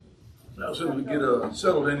Now, as soon as we get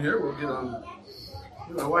settled in here, we'll get on.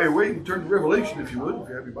 While you're waiting, turn to Revelation, if you would, if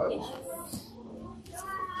you have your Bibles.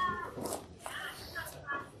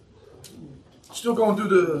 Still going through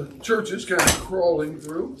the churches, kind of crawling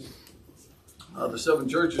through the 7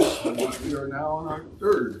 churches, of which we are now on our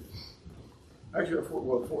 3rd. Actually, our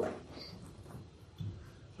 4th.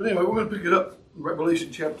 But anyway, we're going to pick it up in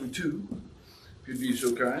Revelation chapter 2, if you'd be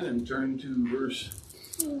so kind, and turn to verse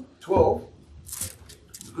 12.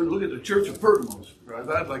 We're going to look at the church of Pergamos, or as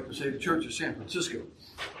I'd like to say, the church of San Francisco.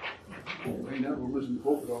 Right now, we're missing the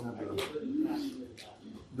quote, but I don't have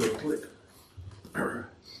the click.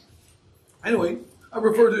 Anyway, I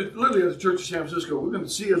refer to it literally as the church of San Francisco. We're going to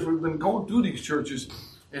see as we've been going through these churches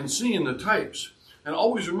and seeing the types. And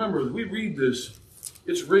always remember, as we read this,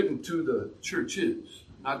 it's written to the churches,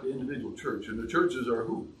 not the individual church. And the churches are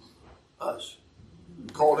who? Us.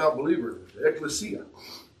 Called out believers, the ecclesia.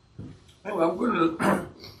 Anyway, I'm going to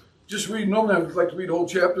just read. Normally I'd like to read the whole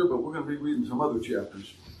chapter, but we're going to be reading some other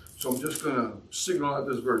chapters. So I'm just going to signal out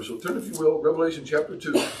this verse. So turn, if you will, Revelation chapter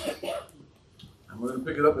 2. And we're going to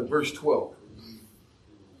pick it up at verse 12.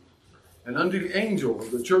 And unto the angel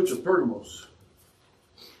of the church of Pergamos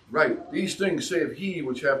write, these things saith he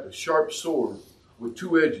which hath the sharp sword with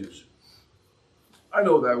 2 edges. I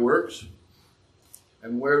know thy works,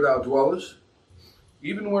 and where thou dwellest,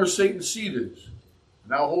 even where Satan's seat is.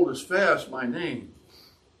 And thou holdest fast my name,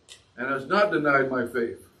 and hast not denied my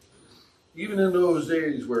faith, even in those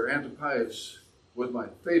days where Antipas was my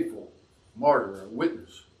faithful martyr and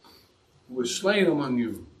witness, who was slain among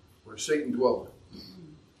you, where Satan dwelleth.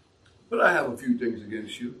 But I have a few things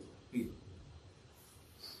against you,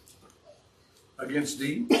 against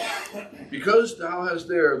thee, because thou hast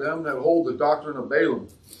there them that hold the doctrine of Balaam,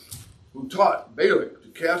 who taught Balak to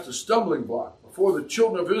cast a stumbling block before the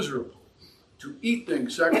children of Israel, to eat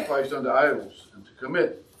things sacrificed unto idols, and to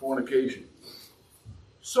commit fornication.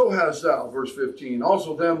 So hast thou, verse 15,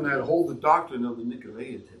 also them that hold the doctrine of the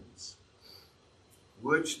Nicolaitans,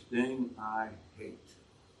 which thing I hate.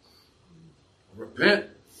 Repent,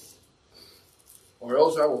 or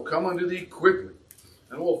else I will come unto thee quickly,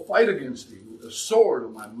 and will fight against thee with the sword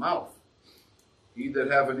of my mouth. He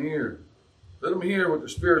that hath an ear, let him hear what the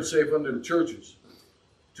Spirit saith unto the churches.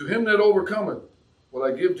 To him that overcometh will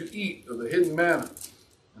I give to eat of the hidden manna,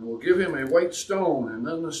 and will give him a white stone, and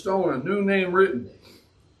on the stone a new name written,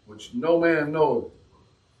 which no man knoweth,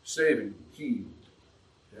 saving he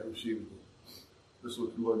that receiveth it. Let's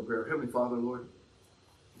look to the Lord in prayer. Heavenly Father, Lord,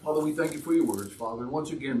 Father, we thank you for your words, Father. And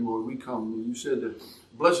once again, Lord, we come. You said that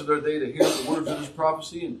blessed are they that hear the words of this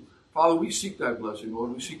prophecy. And Father, we seek that blessing,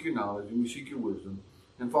 Lord. We seek your knowledge and we seek your wisdom.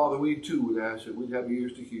 And Father, we too would ask that we'd have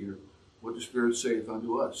ears to hear what the Spirit saith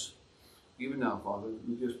unto us. Even now, Father,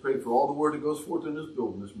 we just pray for all the word that goes forth in this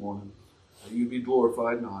building this morning, that you be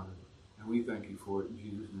glorified and honored. And we thank you for it in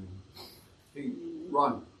Jesus' name. Hey,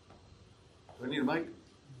 Ron, do I need a mic?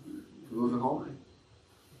 For those at home?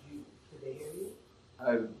 Did they hear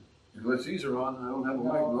you? Unless these are on, I don't have a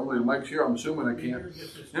mic. Normally the mic's here, I'm assuming I can't.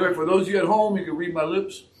 Anyway, for those of you at home, you can read my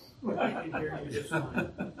lips. I can hear you just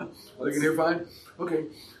fine. Oh, you can hear fine? Okay.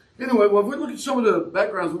 Anyway, well, if we look at some of the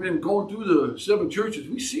backgrounds we've been going through the 7 churches,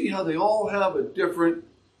 we see how they all have a different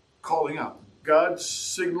calling out. God's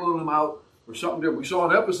signaling them out for something different. We saw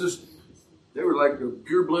in Ephesus, they were like the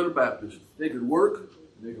pure-blooded Baptists. They could work,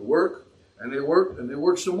 and they could work, and they worked, and they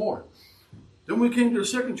worked some more. Then when we came to the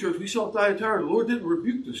 2nd church, we saw Thyatira. The Lord didn't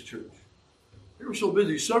rebuke this church. They were so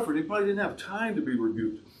busy suffering, they probably didn't have time to be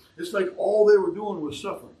rebuked. It's like all they were doing was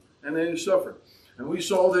suffering, and they suffered. And we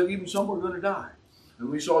saw that even some were going to die. And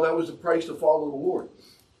we saw that was the price to follow the Lord.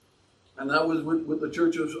 And that was with the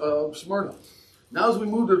church of Smyrna. Now as we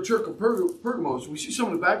move to the church of Pergamos, we see some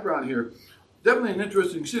of the background here. Definitely an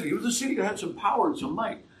interesting city. It was a city that had some power and some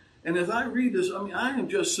might. And as I read this, I am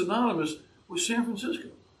just synonymous with San Francisco.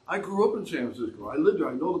 I grew up in San Francisco. I lived there.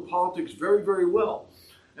 I know the politics very, very well.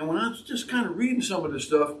 And when I was just kind of reading some of this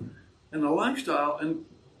stuff and the lifestyle, and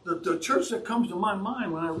the church that comes to my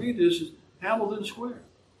mind when I read this is Hamilton Square.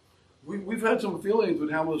 We've had some feelings with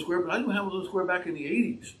Hamilton Square, but I knew Hamilton Square back in the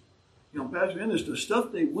 80s. You know, Pastor Ennis, the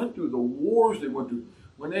stuff they went through, the wars they went through,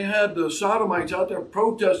 when they had the sodomites out there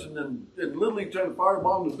protesting and literally trying to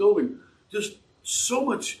firebomb the building, just so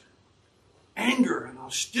much anger and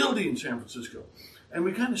hostility in San Francisco. And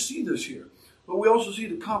we kind of see this here. But we also see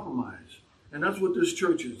the compromise. And that's what this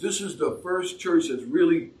church is. This is the first church that's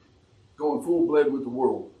really going full-blood with the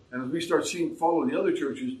world. And as we start following the other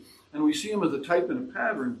churches, and we see them as a type and a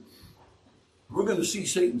pattern, we're going to see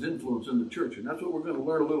Satan's influence in the church. And that's what we're going to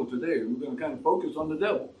learn a little today. And we're going to kind of focus on the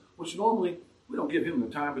devil, which normally we don't give him the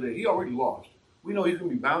time of day. He already lost. We know he's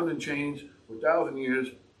going to be bound in chains for 1,000 years.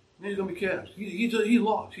 and he's going to be cast. He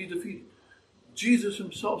lost. He's defeated. Jesus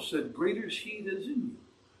himself said, greater is he that is in you.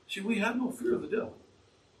 See, we have no fear of the devil.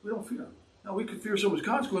 We don't fear him. Now, we could fear someone's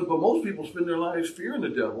consequence, but most people spend their lives fearing the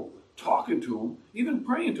devil, talking to him, even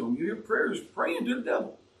praying to him. You hear prayers praying to the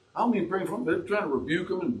devil. I don't mean praying for him, but trying to rebuke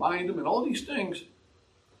him and bind him and all these things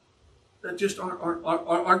that just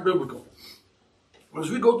aren't biblical. As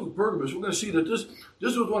we go through Pergamos, we're going to see that this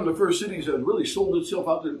was one of the first cities that really sold itself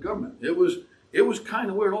out to the government. It was kind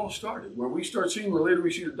of where it all started, where we start seeing, where later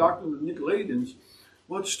we see the doctrine of the Nicolaitans.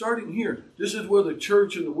 Well, it's starting here. This is where the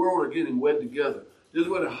church and the world are getting wed together. This is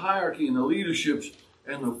where the hierarchy and the leaderships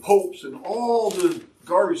and the popes and all the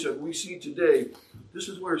garbage that we see today, this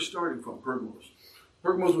is where it started from, Pergamos.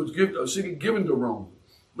 Pergamos was a city given to Rome.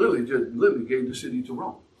 Literally gave the city to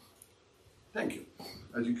Rome. Thank you.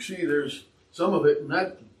 As you can see, there's some of it, and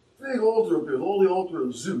that big altar up there, the holy altar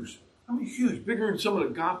of Zeus. I mean, huge, bigger than some of the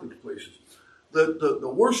Gothic places. The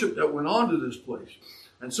worship that went on to this place.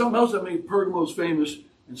 And something else that made Pergamos famous,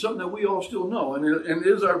 and something that we all still know, and it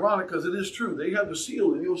is ironic because it is true. They have the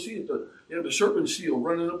seal, and you'll see it. They have the serpent seal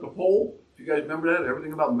running up the pole. If you guys remember that,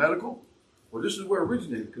 everything about medical. Well, this is where it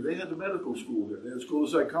originated, because they had the medical school there. They had a school of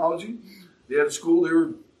psychology. They had a school, they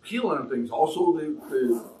were healing things. Also,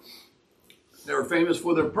 they were famous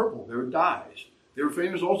for their purple, their dyes. They were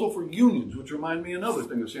famous also for unions, which remind me of another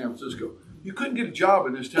thing of San Francisco. You couldn't get a job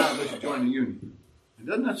in this town unless you joined a union. And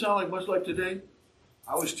doesn't that sound like much like today?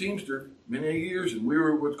 I was Teamster many years, and we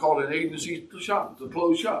were what's called an agency shop, it's a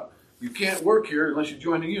closed shop. You can't work here unless you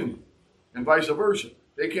join a union, and vice versa.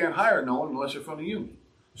 They can't hire no one unless they're from the union.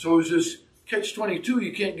 So it's this catch-22,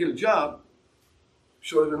 you can't get a job.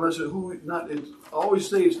 So unless I always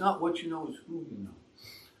say it's not what you know, it's who you know.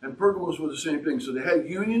 And Pergamos was the same thing. So they had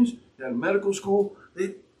unions, they had a medical school.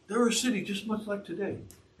 They were a city just much like today.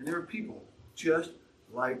 And there were people just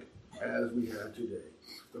like as we have today.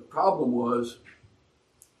 The problem was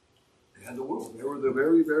they had the world. They were the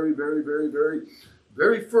very, very, very, very, very,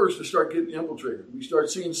 very first to start getting infiltrated. We start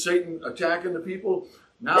seeing Satan attacking the people.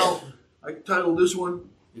 Now, I titled this one,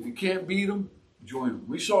 If You Can't Beat Them, Join Them.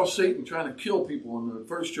 We saw Satan trying to kill people in the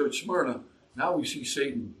first church, Smyrna. Now we see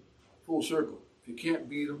Satan full circle. If you can't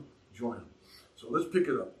beat them, join them. So let's pick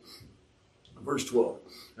it up. Verse 12.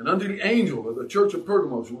 And unto the angel of the church of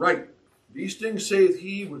Pergamos write, These things saith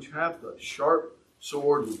he which hath the sharp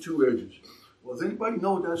sword with two edges. Well, does anybody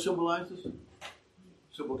know what that symbolizes?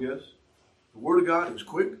 Simple guess. The word of God is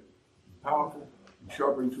quick, and powerful, and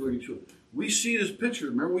sharper than two-edged sword. We see this picture.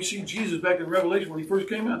 Remember, we see Jesus back in Revelation when he first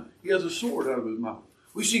came out. He has a sword out of his mouth.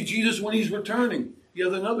 We see Jesus when he's returning. He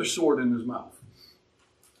has another sword in his mouth.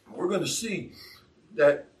 And we're going to see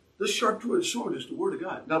that this sharp two-edged sword is the word of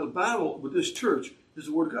God. Now, the battle with this church is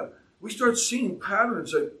the word of God. We start seeing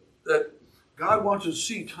patterns that God wants us to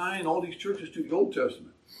see tying all these churches to the Old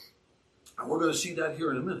Testament. And we're going to see that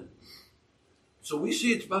here in a minute. So we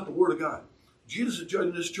see it's about the word of God. Jesus is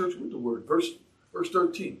judging this church with the word. Verse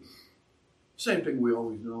 13. Same thing we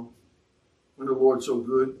always know. When the Lord's so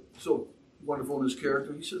good, so wonderful in his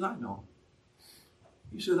character, he says, I know.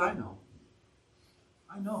 He says, I know.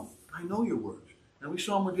 I know. I know your works. And we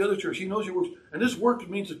saw him with the other church. He knows your works. And this work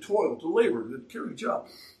means to toil, to labor, to carry a job,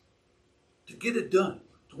 to get it done.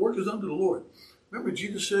 To work is unto the Lord. Remember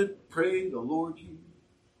Jesus said, pray the Lord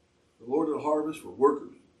the Lord of the harvest for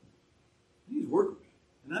workers. He needs workers.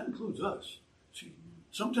 And that includes us. See,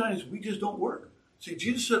 sometimes we just don't work. See,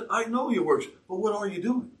 Jesus said, I know your works, but what are you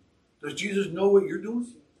doing? Does Jesus know what you're doing?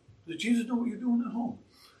 Does Jesus know what you're doing at home?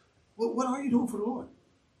 What are you doing for the Lord?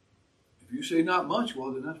 If you say not much,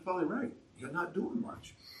 well, then that's probably right. You're not doing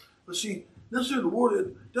much. But see, necessarily the word,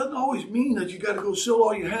 it doesn't always mean that you got to go sell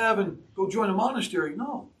all you have and go join a monastery.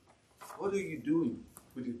 No. What are you doing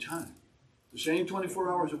with your time? The same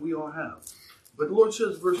 24 hours that we all have. But the Lord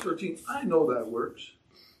says, verse 13, I know that works.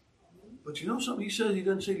 But you know something he says he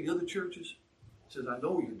doesn't say to the other churches? He says, I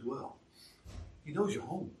know where you dwell. He knows your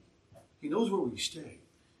home. He knows where we stay.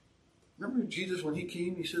 Remember Jesus, when he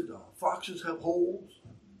came, he said, the foxes have holes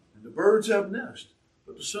and the birds have nests,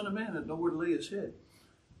 but the Son of Man had nowhere to lay his head.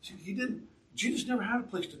 See, Jesus never had a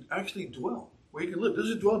place to actually dwell, where he can live. This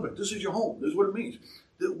is dwelling place. This is your home. This is what it means.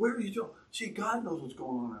 Where do you dwell? See, God knows what's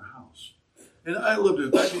going on in our house. And I love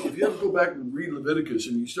it. If you ever go back and read Leviticus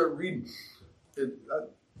and you start reading, I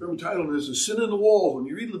remember titling this, The Sin in the Walls. When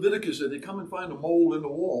you read Leviticus, they come and find a mold in the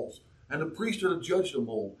walls. And the priest are to judge the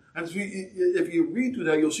mold. And if you read through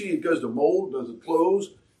that, you'll see it does the mold, does the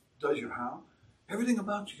clothes, does your house. Everything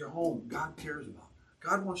about your home, God cares about.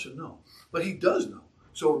 God wants to know. But he does know.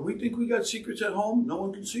 So when we think we got secrets at home, no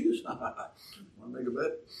one can see us. Want to make a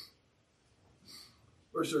bet?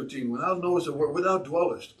 Verse 13, when thou knowest the word, without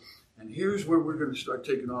dwellest, And here's where we're going to start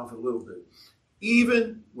taking off a little bit.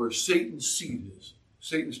 Even where Satan's seat is,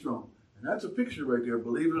 Satan's throne. And that's a picture right there,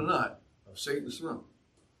 believe it or not, of Satan's throne.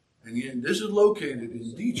 And yet, this is located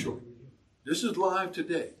in Detroit. This is live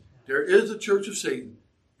today. There is a church of Satan,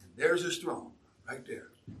 and there's his throne right there.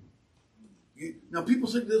 Now, people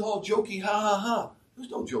think this is all jokey, ha, ha, ha. There's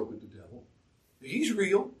no joke with the devil. He's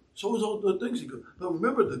real. So is all the things he does. But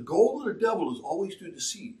remember, the goal of the devil is always to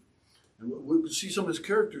deceive. And we can see some of his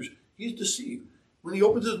characters. He's deceived. When he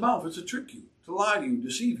opens his mouth, it's to trick you, to lie to you,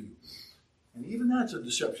 deceive you. And even that's a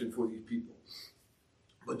deception for these people.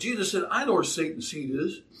 But Jesus said, I know where Satan's seat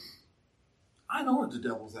is. I know where the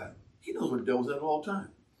devil's at. He knows where the devil's at all the time.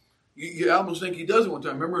 You almost think he doesn't one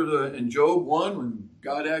time. Remember in Job 1 when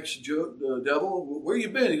God asked the devil, where you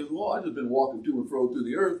been? He goes, well, I've just been walking to and fro through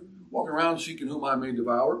the earth, walking around seeking whom I may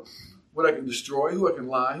devour, what I can destroy, who I can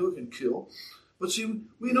lie, who I can kill. But see,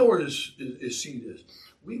 we know where his seat is.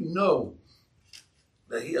 We know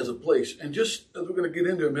that he has a place. And just as we're going to get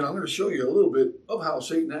into it, I'm going to show you a little bit of how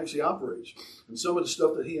Satan actually operates and some of the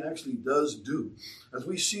stuff that he actually does do. As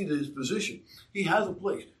we see his position, he has a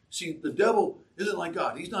place. See, the devil isn't like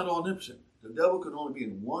God. He's not omnipotent. The devil can only be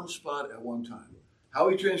in one spot at one time. How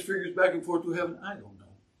he transfigures back and forth to heaven, I don't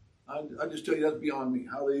know. I just tell you that's beyond me.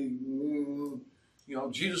 How they,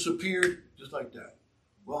 Jesus appeared just like that.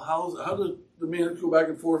 Well, how does the man go back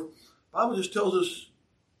and forth? The Bible just tells us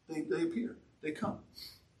they appear. They come.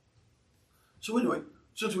 So anyway,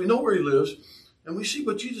 since we know where he lives, and we see,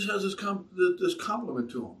 but Jesus has this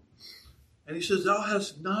compliment to him. And he says, thou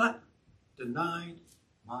hast not denied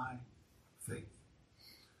my faith.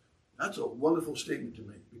 That's a wonderful statement to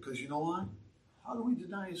make, because you know why? How do we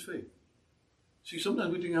deny his faith? See,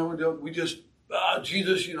 sometimes we think, we just,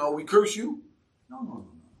 Jesus, we curse you. No.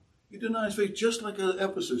 You deny his faith just like at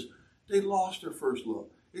Ephesus. They lost their first love.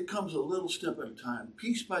 It comes a little step at a time,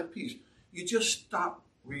 piece by piece. You just stop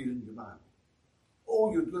reading your Bible.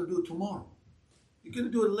 Oh, you're going to do it tomorrow. You're going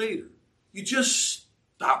to do it later. You just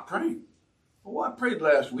stop praying. Oh, I prayed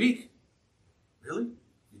last week. Really?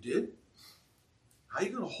 You did? How are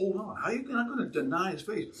you going to hold on? How are you not going to deny his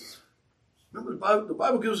faith? Remember, the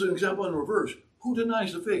Bible gives us an example in reverse. Who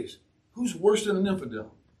denies the faith? Who's worse than an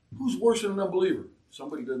infidel? Who's worse than an unbeliever?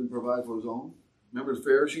 Somebody doesn't provide for his own. Remember the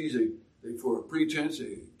Pharisees, they for a pretense,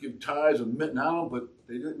 they give tithes and mint now, but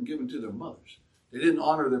they didn't give them to their mothers. They didn't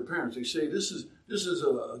honor their parents. They say, this is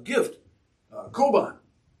a gift, Koban.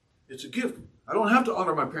 It's a gift. I don't have to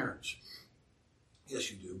honor my parents.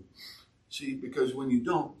 Yes, you do. See, because when you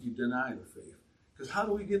don't, you deny the faith. Because how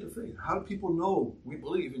do we get the faith? How do people know we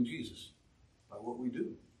believe in Jesus? By what we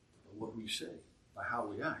do, by what we say, by how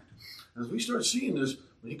we act. And as we start seeing this,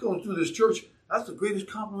 when you go through this church, that's the greatest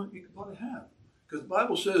compliment you could probably have. Because the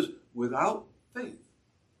Bible says, without faith,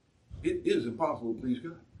 it is impossible to please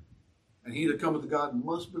God. And he that cometh to God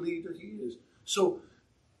must believe that he is. So,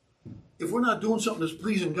 if we're not doing something that's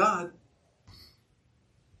pleasing God,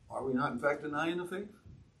 are we not in fact denying the faith?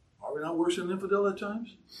 Are we not worse than an infidel at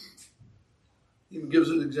times? He even gives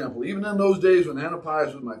us an example. Even in those days when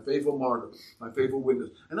Ananias was my faithful martyr, my faithful witness.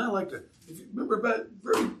 And I like that. If you remember back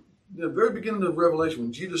the very beginning of Revelation,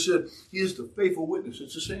 when Jesus said he is the faithful witness,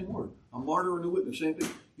 it's the same word. A martyr and a witness, same thing.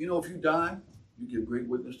 If you die, you give great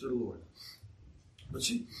witness to the Lord. But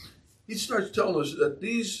see, he starts telling us that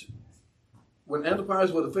when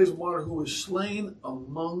Antipas was a faithful martyr who was slain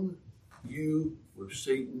among you where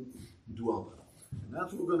Satan dwelleth. And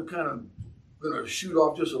that's what we're going to going to shoot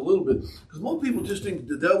off just a little bit. Because most people just think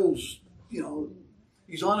the devil's,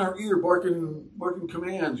 he's on our ear barking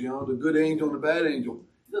commands, the good angel and the bad angel.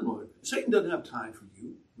 He doesn't know it. Satan doesn't have time for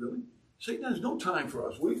you, really. Satan has no time for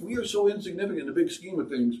us. We are so insignificant in the big scheme of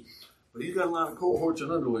things, but he's got a lot of cohorts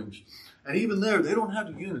and underlings. And even there, they don't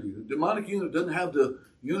have the unity. The demonic unit doesn't have the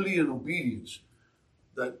unity and obedience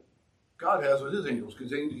that God has with his angels.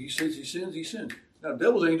 Because he says he sins, he sins. Now,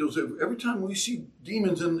 devil's angels, every time we see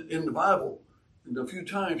demons in the Bible, and a few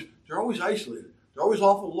times, they're always isolated. They're always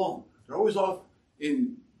off alone. They're always off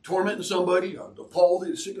in tormenting somebody, the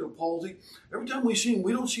palsy, the sick of the palsy. Every time we see them,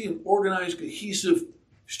 we don't see an organized, cohesive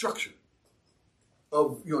structure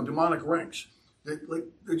of demonic ranks.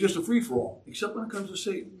 They're just a free-for-all, except when it comes to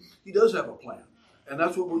Satan. He does have a plan. And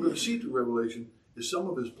that's what we're going to see through Revelation, is some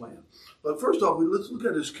of his plan. But first off, let's look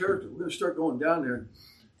at his character. We're going to start going down there.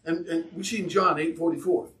 And we see in John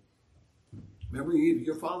 8:44. Remember,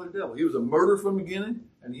 your father the devil. He was a murderer from the beginning,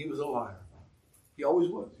 and he was a liar. He always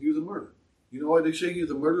was. He was a murderer. You know why they say he was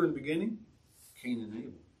a murderer in the beginning? Cain and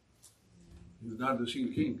Abel. He was not a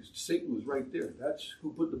deceived king. Satan was right there. That's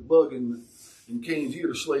who put the bug in Cain's ear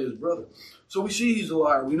to slay his brother. So we see he's a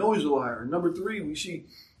liar. We know he's a liar. And number 3, we see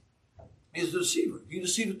He's a deceiver. He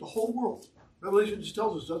deceiveth the whole world. Revelation just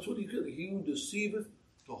tells us that's what he did. He who deceiveth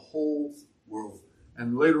the whole world.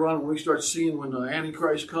 And later on, when we start seeing when the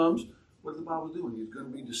Antichrist comes, what is the Bible doing? He's going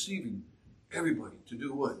to be deceiving everybody to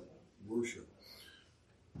do what? Worship.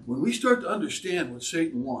 When we start to understand what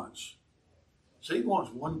Satan wants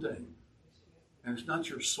one thing, and it's not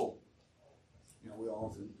your soul. You know, we all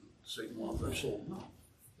think Satan wants our soul. No,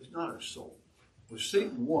 it's not our soul. What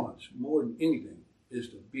Satan wants more than anything is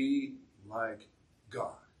to be like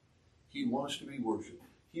God. He wants to be worshipped.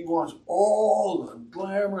 He wants all the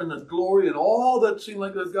glamour and the glory and all that seems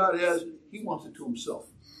like that God has. He wants it to himself.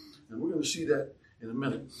 And we're going to see that in a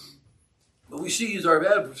minute. But we see he's our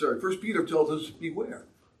adversary. 1 Peter tells us, beware.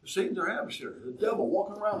 Satan's our adversary. The devil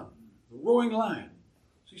walking around. The roaring lion.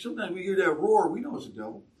 See, sometimes we hear that roar. We know it's the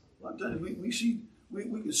devil. A lot of times we can see, we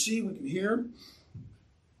can hear him.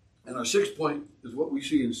 And our sixth point is what we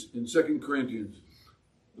see in 2 Corinthians.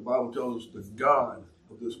 The Bible tells us the God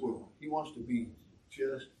of this world. He wants to be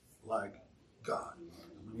just like God.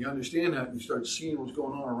 And when you understand that, and you start seeing what's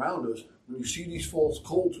going on around us, when you see these false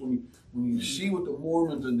cults, when you see what the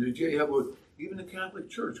Mormons and the Jehovah, even the Catholic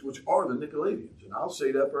Church, which are the Nicolaitans, and I'll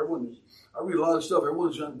say that for everyone. I read a lot of stuff.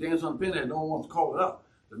 Everyone's trying to dance on pinhead. No one wants to call it out.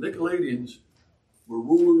 The Nicolaitans were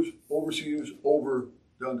rulers, overseers over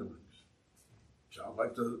the underlings. Sounds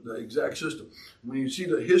like the exact system. When you see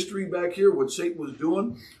the history back here, what Satan was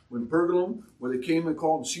doing, when Pergamum, where they came and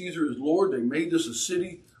called Caesar as Lord, they made this a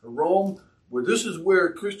city of Rome, where this is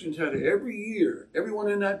where Christians had to, every year, everyone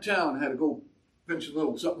in that town had to go pinch a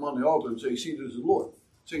little something on the altar and say Caesar is the Lord,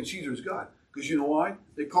 saying Caesar is God. Because you know why?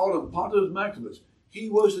 They called him Pontifex Maximus. He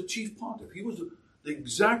was the chief pontiff. He was the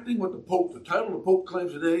exact thing what the Pope, the title the Pope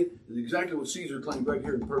claims today is exactly what Caesar claimed back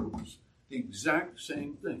here in Pergamus. The exact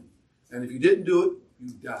same thing. And if you didn't do it,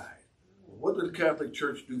 you died. Well, what did the Catholic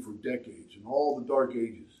Church do for decades in all the Dark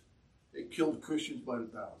Ages? They killed Christians by the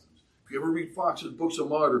thousands. If you ever read Fox's Books of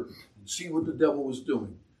Martyr and see what the devil was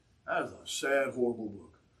doing, that is a sad, horrible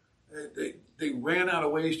book. They ran out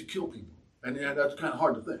of ways to kill people. And that's kind of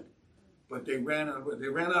hard to think. But they ran out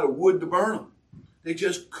of wood to burn them. They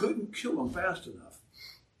just couldn't kill them fast enough.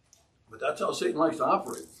 But that's how Satan likes to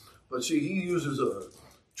operate. But see, he uses a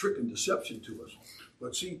trick and deception to us.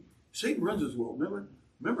 But see, Satan runs his world.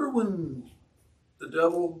 Remember when the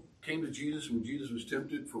devil came to Jesus when Jesus was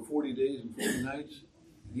tempted for 40 days and 40 nights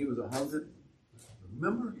and he was 100?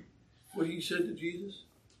 Remember what he said to Jesus?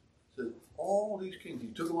 He said, all these kings, he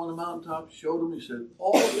took them on the mountaintop, showed them, he said,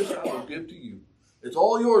 all this I will give to you. It's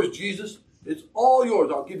all yours, Jesus. It's all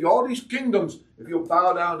yours. I'll give you all these kingdoms if you'll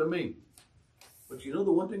bow down to me. But you know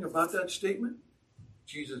the one thing about that statement?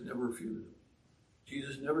 Jesus never refuted it.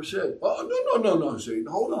 Jesus never said, oh, no, Satan,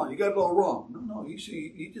 hold on, you got it all wrong. No, you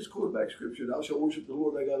see, he just quoted back scripture, thou shalt worship the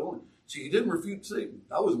Lord thy God only. See, he didn't refute Satan.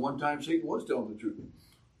 That was one time Satan was telling the truth.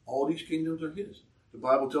 All these kingdoms are his. The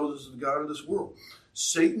Bible tells us he's the God of this world.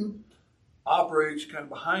 Satan operates kind of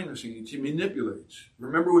behind the scenes. He manipulates.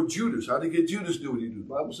 Remember with Judas. How did he get Judas to do what he did?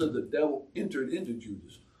 The Bible says the devil entered into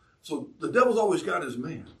Judas. So the devil's always got his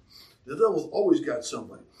man. The devil's always got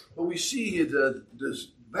somebody. But we see this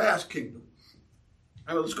vast kingdom.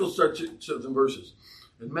 All right, let's go start some verses.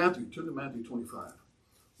 In Matthew, turn to Matthew 25.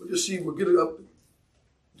 We'll get it up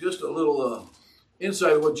just a little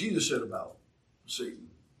insight of what Jesus said about Satan.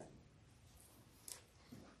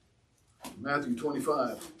 Matthew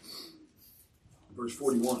 25, verse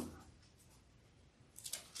 41.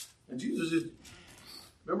 And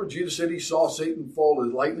remember Jesus said he saw Satan fall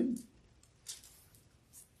as lightning?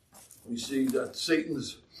 We see that Satan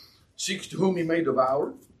seeks to whom he may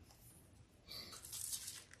devour.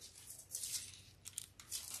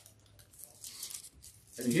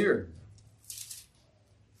 And here,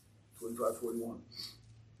 25:41.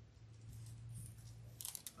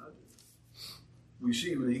 We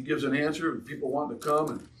see when he gives an answer, people want to come,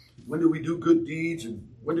 and when do we do good deeds, and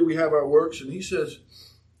when do we have our works? And he says,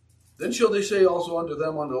 then shall they say also unto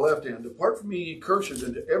them on the left hand, depart from me, ye cursed,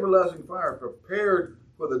 into everlasting fire, prepared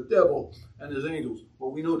for the devil and his angels.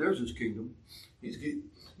 Well, we know there's his kingdom.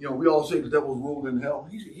 We all say the devil's ruled in hell.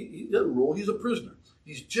 He doesn't rule. He's a prisoner.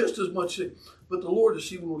 He's just as much sick. But the Lord,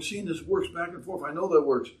 when we're seeing this works back and forth, I know that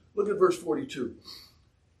works. Look at verse 42.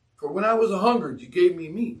 For when I was hungered, you gave me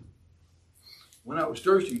meat. When I was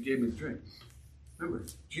thirsty, you gave me drink. Remember,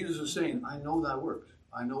 Jesus is saying, I know thy works.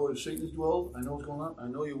 I know where Satan's dwells. I know what's going on. I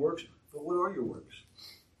know your works. But what are your works?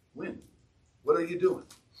 When? What are you doing?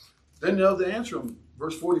 Then they answer him,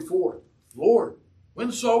 verse 44. Lord,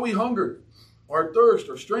 when saw we hunger, or thirst,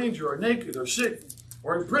 or stranger, or naked, or sick,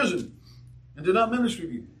 or in prison, and did not minister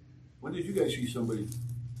to you? When did you guys see somebody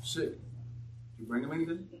sick? Did you bring them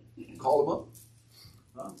anything? Call them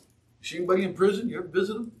up? You See anybody in prison? You ever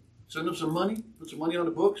visit them? Send them some money? Put some money on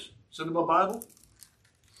the books? Send them a Bible?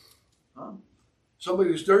 Huh? Somebody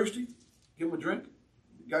who's thirsty? Give them a drink?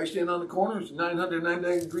 The guy standing on the corner is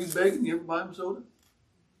 999 degrees begging. You ever buy him soda?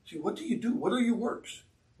 See, what do you do? What are your works?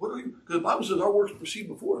 What are you? Because the Bible says our works proceed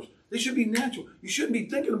before us. They should be natural. You shouldn't be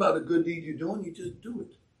thinking about a good deed you're doing. You just do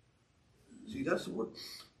it. See, that's the work.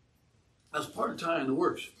 That's part of tying the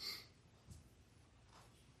works.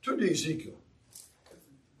 Turn to Ezekiel.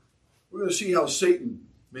 We're going to see how Satan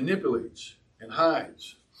manipulates and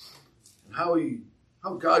hides, and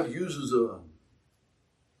how God uses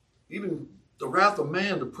even the wrath of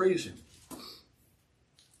man to praise him.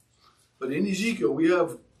 But in Ezekiel, we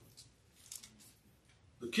have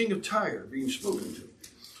the king of Tyre being spoken to,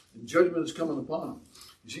 and judgment is coming upon him.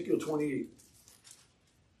 Ezekiel 28.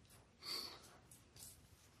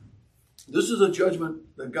 This is a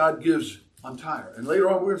judgment that God gives on Tyre. And later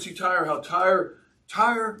on, we're going to see Tyre, how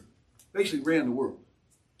Tyre basically ran the world.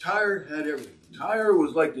 Tyre had everything. Tyre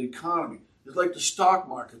was like the economy. It's like the stock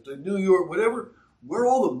market, the New York, whatever. Where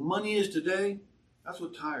all the money is today, that's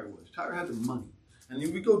what Tyre was. Tyre had the money. And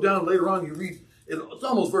if we go down later on, you read, it's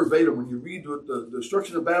almost verbatim when you read the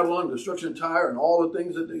destruction of Babylon, the destruction of Tyre, and all the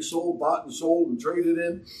things that they bought and sold and traded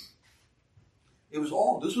in. It was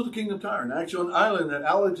all, this was the kingdom of Tyre, an actual island that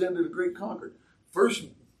Alexander the Great conquered. First,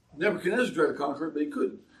 Nebuchadnezzar tried to conquer it, but he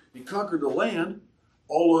couldn't. He conquered the land,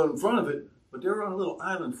 all in front of it, but they were on a little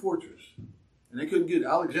island fortress. And they couldn't get it.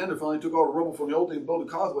 Alexander finally took all the rubble from the old thing and built a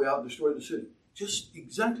causeway out and destroyed the city. Just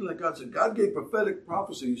exactly like God said. God gave prophetic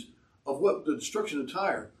prophecies of what the destruction of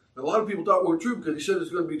Tyre. And a lot of people thought were true because he said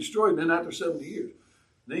it's going to be destroyed, and then after 70 years.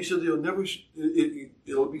 And then he said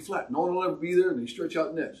it'll be flat. No one will ever be there, and they stretch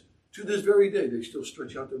out nets. To this very day, they still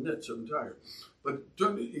stretch out their nets on Tyre. But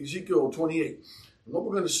turn to Ezekiel 28. And what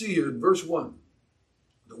we're going to see here in verse 1.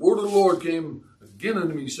 The word of the Lord came again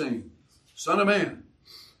unto me, saying, Son of man,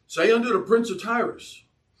 say unto the prince of Tyrus.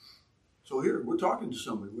 So here, we're talking to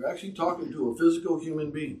somebody. We're actually talking to a physical human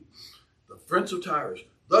being. The prince of Tyrus.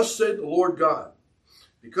 Thus said the Lord God,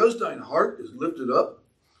 because thine heart is lifted up,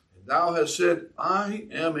 and thou hast said, I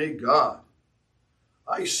am a God.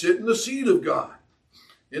 I sit in the seat of God,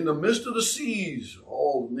 in the midst of the seas,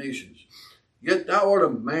 all the nations. Yet thou art a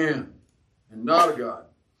man, and not a God,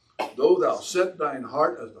 though thou set thine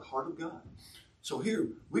heart as the heart of God. So here,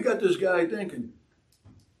 we got this guy thinking,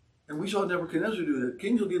 and we saw Nebuchadnezzar do that.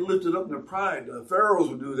 Kings will get lifted up in their pride. Pharaohs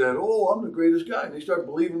will do that. Oh, I'm the greatest guy. And they start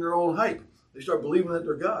believing their own hype. They start believing that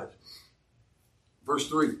they're gods. Verse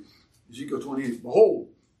 3, Ezekiel 28. Behold,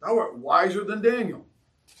 thou art wiser than Daniel.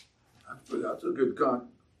 That's a good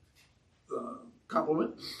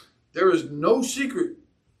compliment. There is no secret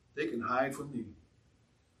they can hide from thee.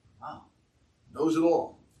 Wow. Knows it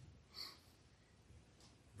all.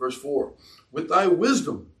 Verse 4. With thy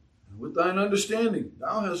wisdom and with thine understanding,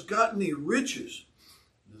 thou hast gotten thee riches,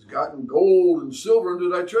 and hast gotten gold and silver into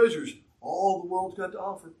thy treasures. All the world's got to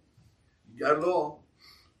offer. You got it all.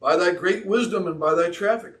 By thy great wisdom and by thy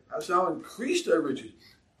traffic hast thou increased thy riches.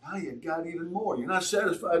 Now you got even more. You're not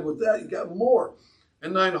satisfied with that. You got more.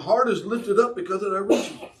 And thine heart is lifted up because of thy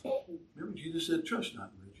riches. Remember, Jesus said, trust not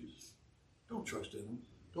in riches. Don't trust in them.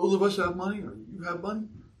 Those of us have money, or you have money,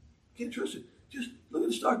 you can't trust it. Just look at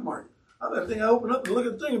the stock market. I've had a thing, I open up and look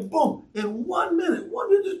at the thing, and boom, in 1 minute,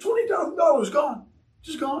 $20,000 gone.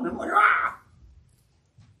 Just gone. I'm like, ah!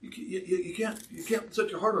 You can't set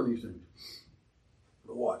your heart on these things.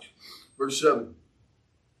 But watch. Verse 7.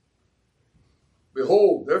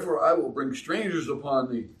 Behold, therefore I will bring strangers upon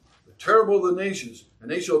thee, the terrible of the nations, and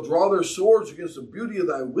they shall draw their swords against the beauty of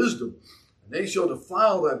thy wisdom, and they shall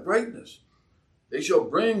defile thy brightness. They shall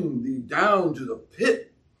bring thee down to the pit,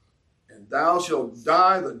 and thou shalt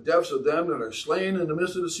die the deaths of them that are slain in the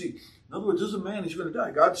midst of the sea. In other words, this is a man, he's going to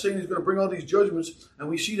die. God's saying he's going to bring all these judgments, and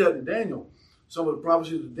we see that in Daniel. Some of the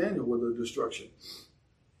prophecies of Daniel were the destruction.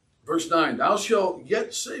 Verse 9, thou shalt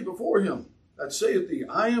yet say before him that saith thee,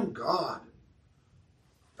 I am God.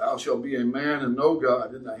 Thou shalt be a man and no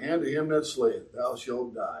God. In the hand of him that slayeth, thou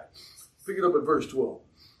shalt die. Pick it up at verse 12.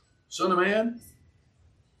 Son of man,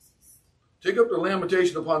 take up the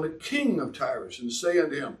lamentation upon the king of Tyrus, and say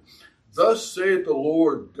unto him, Thus saith the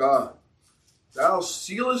Lord God, thou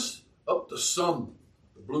sealest up the sum,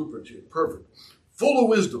 the blueprint here, perfect, full of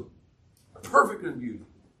wisdom, perfect in beauty.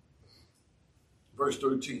 Verse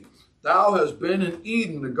 13, thou hast been in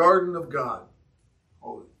Eden, the garden of God.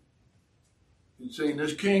 Hold it. He's saying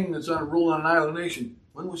this king that's on ruling an island nation,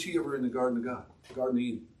 when was he ever in the garden of God? The garden of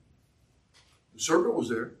Eden. The serpent was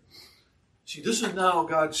there. See, this is now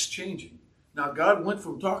God's changing. Now God went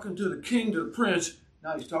from talking to the king to the prince,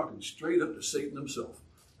 now he's talking straight up to Satan himself.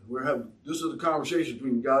 This is the conversation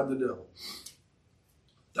between God and the devil.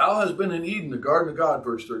 Thou hast been in Eden, the garden of God,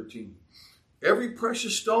 verse 13. Every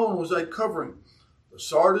precious stone was thy covering. The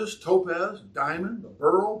sardius, topaz, diamond, the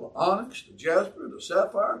beryl, the onyx, the jasper, the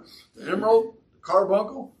sapphire, the emerald, the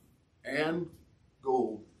carbuncle, and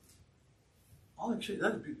gold. All I can say,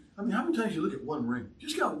 that's beautiful. I mean, how many times you look at one ring?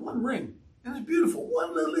 Just got one ring, and it's beautiful.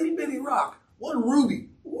 One little itty bitty rock, one ruby.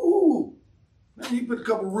 Ooh! Man, you put a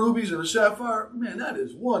couple rubies and a sapphire. Man, that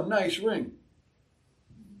is one nice ring.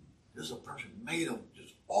 This is a person made of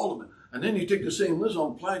just all of it. And then you take the same list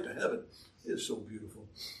and apply it to heaven. It's so beautiful.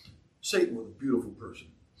 Satan was a beautiful person.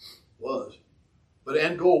 Was. But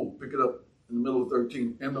and gold, pick it up in the middle of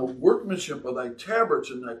 13. And the workmanship of thy tabrets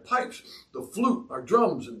and thy pipes, the flute, our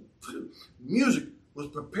drums, and music was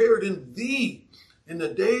prepared in thee in the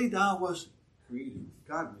day thou wast created.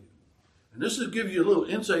 God made it. And this will give you a little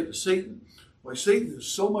insight to Satan. Why Satan is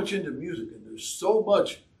so much into music and there's so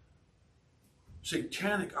much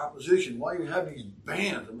satanic opposition. Why you have these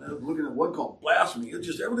bands. I mean, I was looking at one called Blasphemy. It's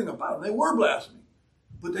just everything about them. They were blasphemy.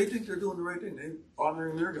 But they think they're doing the right thing. They're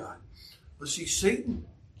honoring their God. But see, Satan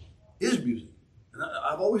is music. And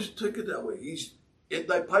I've always took it that way.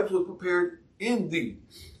 Thy pipes was prepared in thee.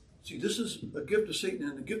 See, this is a gift of Satan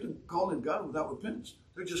and the gift of calling God without repentance.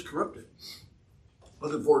 They're just corrupted.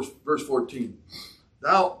 Look at verse 14.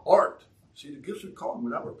 Thou art. See, the gifts of calling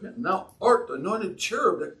without repentance. Thou art the anointed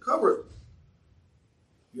cherub that covereth.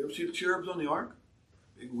 You ever see the cherubs on the ark?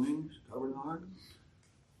 Big wings covering the ark?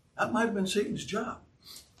 That might have been Satan's job.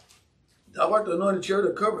 Thou art the anointed cherub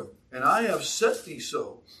that covereth, and I have set thee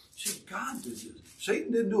so. See, God did this.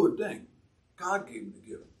 Satan didn't do a thing. God gave him the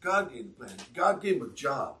gift. God gave him the plan. God gave him a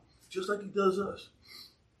job, just like he does us.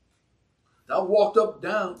 Thou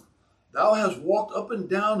hast walked up and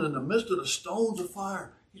down in the midst of the stones of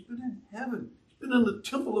fire. He's been in heaven. He's been in the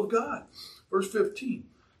temple of God. Verse 15.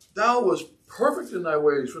 Thou wast perfect in thy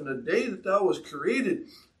ways from the day that thou wast created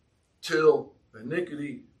till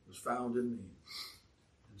iniquity was found in thee.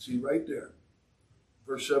 And see right there,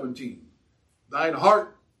 verse 17. Thine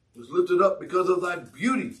heart was lifted up because of thy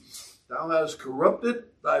beauty. Thou hast corrupted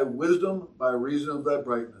thy wisdom by reason of thy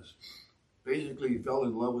brightness. Basically, he fell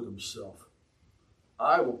in love with himself.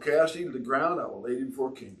 I will cast thee to the ground. I will lay thee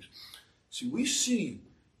before kings. See, we see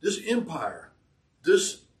this empire,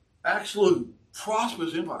 this absolute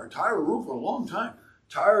prosperous empire. Tyre ruled for a long time.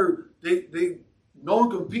 Tyre, no one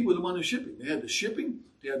could compete with them on the shipping. They had the shipping,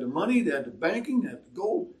 they had the money, they had the banking, they had the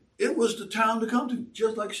gold. It was the town to come to,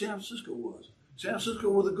 just like San Francisco was. San Francisco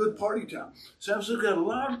was a good party town. San Francisco had a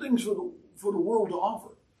lot of things for the world to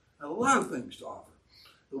offer. Had a lot of things to offer.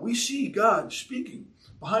 But we see God speaking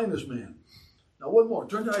behind this man. Now one more.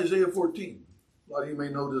 Turn to Isaiah 14. A lot of you may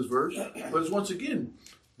know this verse. But it's once again,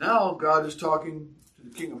 now God is talking to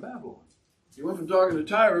the king of Babylon. He went from talking to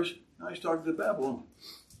Tyrus, now he's talking to Babylon.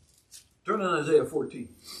 Turn to Isaiah 14.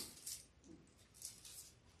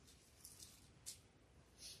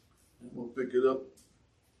 And we'll pick it up.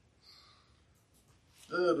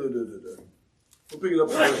 We'll pick it up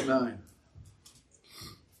at verse 9.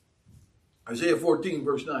 Isaiah 14,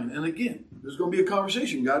 verse 9. And again, there's going to be a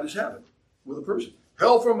conversation God is having with a person.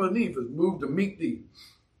 Hell from beneath is moved to meet thee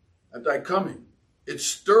at thy coming. It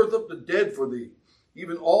stirreth up the dead for thee,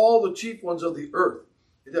 even all the chief ones of the earth.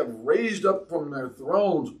 It have raised up from their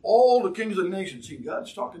thrones all the kings of the nations. See,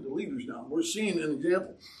 God's talking to leaders now. We're seeing an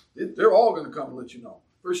example. They're all going to come and let you know.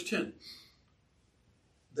 Verse 10.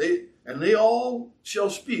 They all shall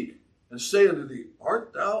speak and say unto thee,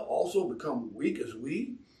 art thou also become weak as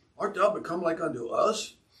we? Art thou become like unto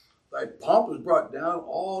us? Thy pomp is brought down,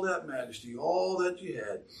 all that majesty, all that you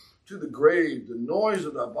had, to the grave, the noise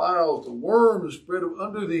of thy vials, the worm is spread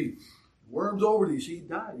under thee, worms over thee. See, he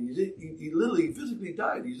died. He literally, physically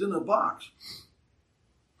died. He's in a box.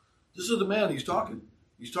 This is the man he's talking.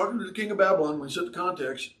 He's talking to the king of Babylon when he set the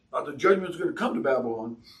context about the judgment is going to come to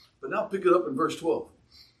Babylon. But now pick it up in verse 12.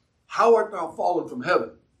 How art thou fallen from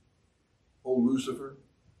heaven, O Lucifer,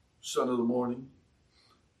 son of the morning?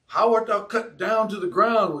 How art thou cut down to the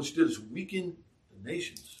ground, which didst weaken the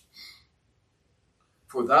nations?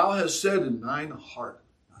 For thou hast said in thine heart.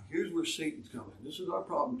 Now here's where Satan's coming. This is our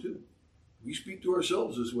problem too. We speak to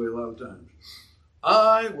ourselves this way a lot of times.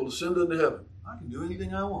 I will ascend into heaven. I can do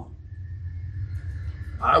anything I want.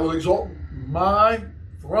 I will exalt my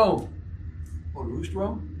throne. Oh, whose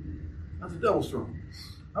throne? That's the devil's throne.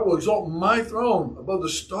 I will exalt my throne above the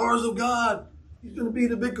stars of God. He's going to be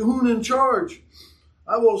the big kahuna in charge.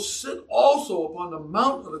 I will sit also upon the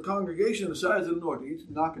mount of the congregation on the sides of the north. He's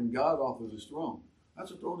knocking God off of his throne.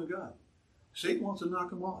 That's the throne of God. Satan wants to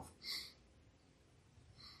knock him off.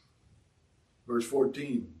 Verse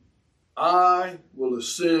 14. I will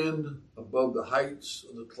ascend above the heights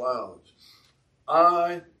of the clouds.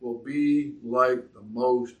 I will be like the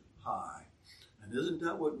Most High. And isn't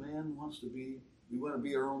that what man wants to be? We want to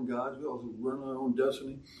be our own gods. We also run our own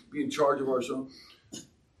destiny, be in charge of ourselves.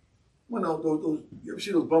 Well, you ever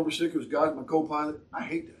see those bumper stickers, God's my co-pilot? I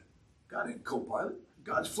hate that. God ain't co-pilot.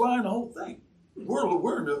 God's flying the whole thing.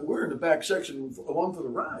 We're in the back section along for the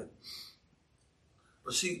ride.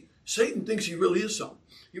 But see, Satan thinks he really is something.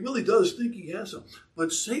 He really does think he has something.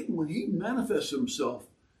 But Satan, when he manifests himself,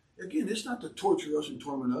 again, it's not to torture us and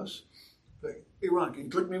torment us. Like, hey, Ron, can you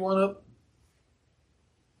click me one up?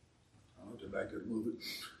 I'll have to back there to move it.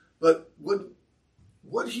 But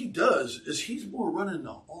what he does is he's more running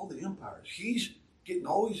all the empires. He's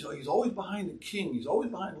always behind the king. He's always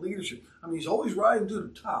behind leadership. I mean, he's always riding to the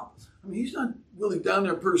top. I mean, he's not really down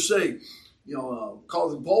there per se,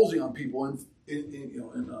 causing palsy on people and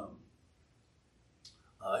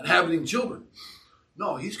inhabiting children.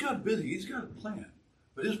 No, he's got busy. He's got a plan.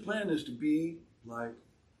 But his plan is to be like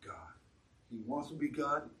God. He wants to be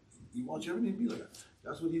God. He wants everything to be like God.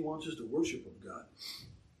 That's what he wants, is to worship of God.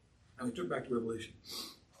 And we turn back to Revelation.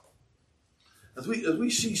 As we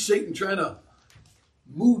see Satan trying to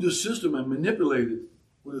move the system and manipulate it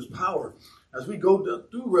with his power, as we go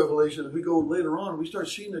through Revelation, as we go later on, we start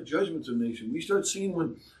seeing the judgments of nations. We start seeing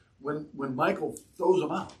when Michael throws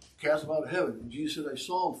them out, casts them out of heaven. And Jesus said, I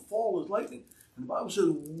saw him fall as lightning. And the Bible says,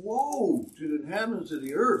 woe to the inhabitants of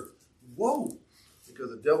the earth. Woe. Because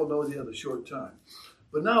the devil knows he has a short time.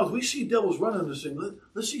 But now, as we see devils running this thing,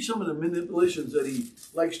 let's see some of the manipulations that he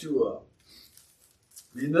likes to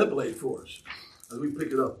manipulate for us as we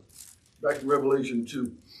pick it up. Back to Revelation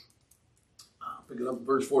 2. Pick it up in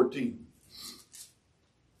verse 14.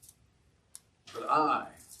 But I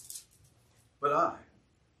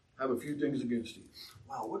have a few things against you.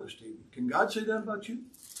 Wow, what a statement. Can God say that about you?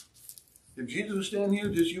 If Jesus was standing here,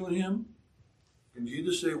 just you and him, can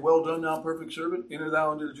Jesus say, well done, thou perfect servant, enter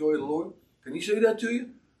thou into the joy of the Lord? Can he say that to you?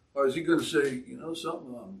 Or is he going to say,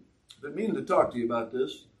 something, I've been meaning to talk to you about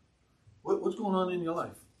this. What's going on in your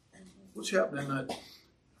life? What's happening that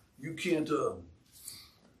you can't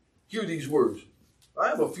hear these words? I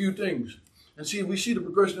have a few things. And see, we see the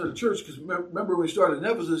progression of the church, because remember when we started in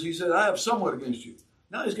Ephesus, he said, I have somewhat against you.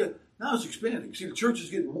 Now it's expanding. See, the church is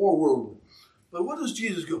getting more worldly. But what does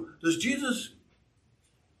Jesus go? Does Jesus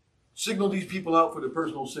signal these people out for their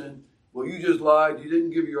personal sin? Well, you just lied. You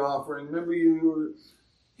didn't give your offering. Remember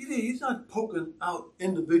he's not poking out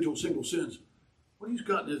individual single sins. What he's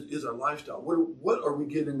got is our lifestyle. What are we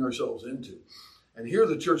getting ourselves into? And here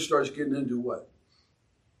the church starts getting into what?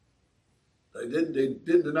 They didn't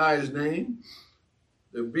deny his name.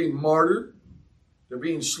 They're being martyred. They're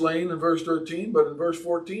being slain in verse 13. But in verse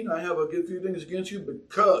 14, I have a few things against you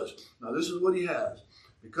because, now this is what he has,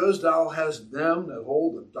 because thou hast them that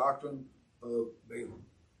hold the doctrine of Balaam.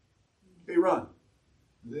 Hey, Ron,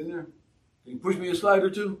 is it in there? Can you push me a slide or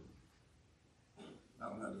two? I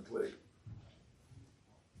don't have to click.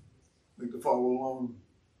 Make the follow along.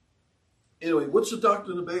 Anyway, what's the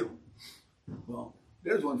doctrine of Balaam? Well,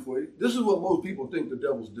 there's one for you. This is what most people think the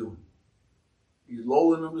devil's doing. He's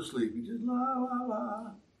lulling them to sleep. He just la la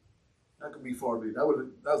la. That could be far big.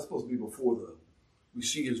 That's supposed to be before we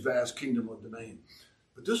see his vast kingdom of domain.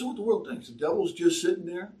 But this is what the world thinks. The devil's just sitting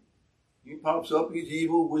there. He pops up. He's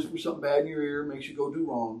evil. Whispers something bad in your ear. Makes you go do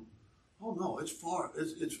wrong. Oh no, it's far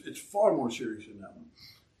more serious than that one.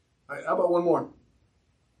 All right, how about one more?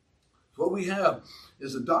 So what we have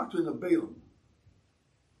is the doctrine of Balaam.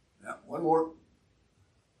 Yeah, one more.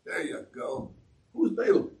 There you go. Who is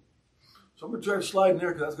Balaam? So I'm going to try to slide in there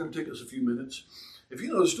because that's going to take us a few minutes. If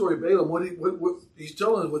you know the story of Balaam, what he's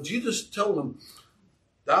telling us, what Jesus is telling him,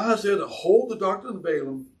 thou hast there to hold the doctrine of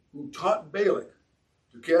Balaam, who taught Balak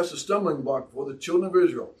to cast a stumbling block before the children of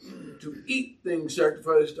Israel, to eat things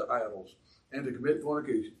sacrificed to idols, and to commit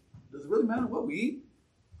fornication. Does it really matter what we eat?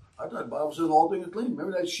 I thought the Bible says all things are clean.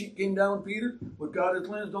 Remember that sheep came down with Peter? What God has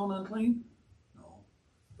cleansed, don't unclean? No.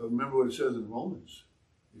 But remember what it says in Romans.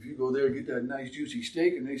 If you go there and get that nice juicy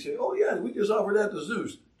steak and they say, oh yeah, we just offered that to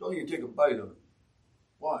Zeus. Don't even take a bite of it.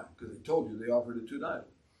 Why? Because they told you they offered it to an idol.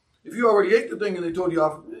 If you already ate the thing and they told you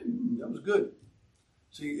that was good.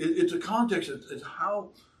 See, it's a context. It's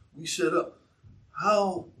how we set up,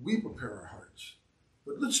 how we prepare our hearts.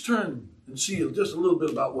 But let's turn and see just a little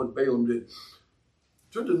bit about what Balaam did.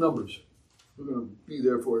 Turn to Numbers. We're going to be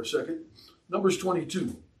there for a second. Numbers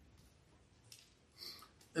 22.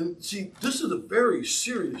 And see, this is a very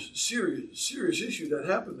serious issue that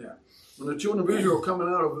happened there. When the children of Israel coming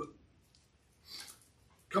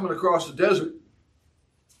across the desert,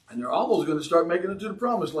 and they're almost going to start making it to the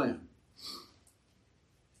promised land.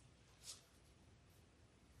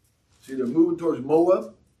 See, they're moving towards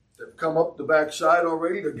Moab. They've come up the backside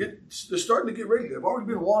already. They're starting to get ready. They've already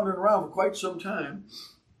been wandering around for quite some time.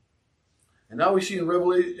 And now we see in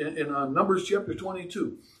Revelation, in Numbers chapter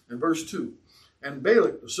 22 and verse 2. And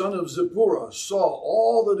Balak, the son of Zipporah, saw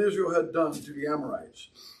all that Israel had done to the Amorites.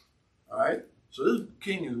 All right? So this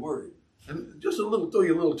king is worried. And just throw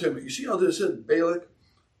you a little tidbit. You see how this said Balak?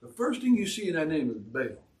 The first thing you see in that name is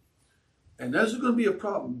Baal. And that's going to be a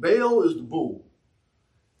problem. Baal is the bull.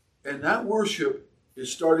 And that worship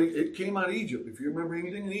is starting, it came out of Egypt. If you remember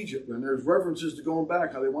anything in Egypt, and there's references to going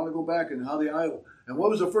back, how they want to go back and how they idol. And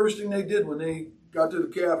what was the first thing they did when they got to the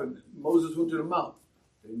calf and Moses went to the mount?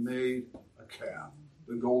 They made a calf,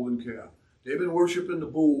 the golden calf. They've been worshiping the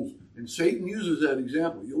bulls. And Satan uses that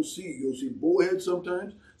example. You'll see bullheads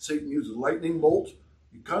sometimes. Satan uses lightning bolts.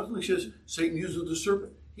 He constantly says Satan uses the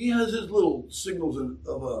serpent. He has his little signals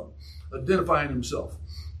of identifying himself.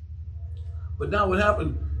 But now what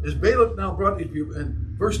happened is Balak now brought these people,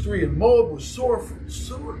 and verse 3, and Moab was sore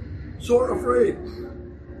afraid.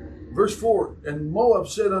 Verse 4, and Moab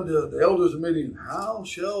said unto the elders of Midian, how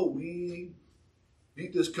shall we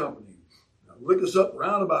beat this company? Now, lick us up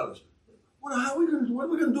round about us. What are we going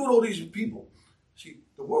to do with all these people? See,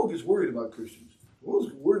 the world gets worried about Christians. The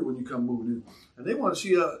world's worried when you come moving in. And they want to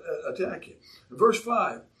see attack you. In verse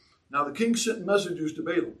 5, now the king sent messengers to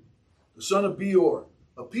Balaam, the son of Beor,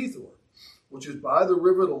 of Pethor, which is by the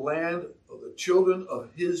river, the land of the children of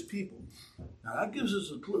his people. Now that gives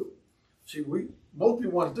us a clue. See, most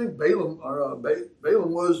people want to think Balaam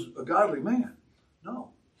was a godly man. No,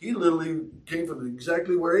 he literally came from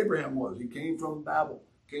exactly where Abraham was. He came from Babel,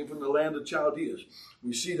 came from the land of Chaldeans.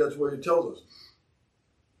 We see that's where he tells us.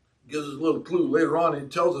 Gives us a little clue. Later on, he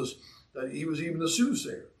tells us that he was even a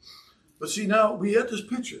soothsayer. But see, now we have this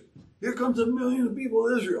picture. Here comes a million of people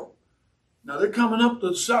of Israel. Now they're coming up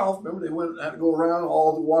the south. Remember, they had to go around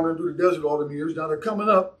wandering through the desert all them years. Now they're coming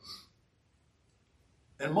up.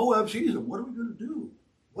 And Moab sees them. What are we going to do?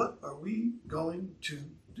 What are we going to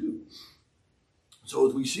do? So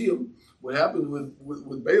as we see him, what happens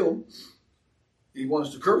with Balaam, he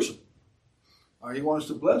wants to curse him. Or he wants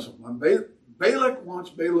to bless him. Balak wants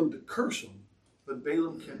Balaam to curse him, but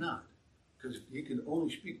Balaam cannot, because he can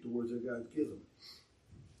only speak the words that God gives him.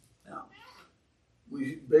 Now,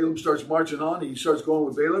 Balaam starts marching on. He starts going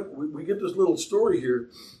with Balak. We get this little story here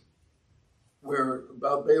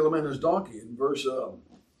about Balaam and his donkey in verse,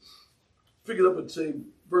 pick it up and say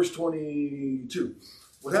verse 22.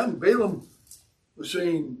 What happened? Balaam was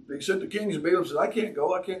saying, they sent the kings, and Balaam said, I can't go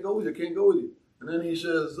with you, I can't go with you. And then he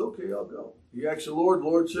says, okay, I'll go. He asked the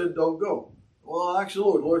Lord said, don't go. Well, I asked the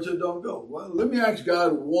Lord said, don't go. Well, let me ask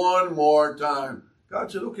God one more time.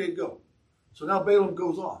 God said, okay, go. So now Balaam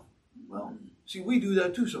goes off. Well, see, we do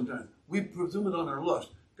that too sometimes. We presume it on our lust.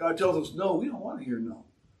 God tells us, no, we don't want to hear no.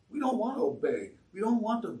 We don't want to obey. We don't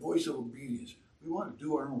want the voice of obedience. We want to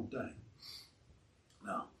do our own thing.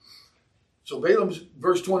 Now, so Balaam's,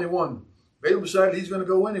 verse 21, Balaam decided he's going to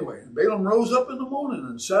go anyway. And Balaam rose up in the morning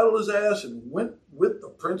and saddled his ass and went with the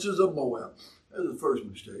princes of Moab. That was the first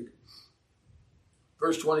mistake.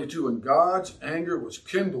 Verse 22, and God's anger was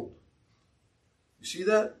kindled. You see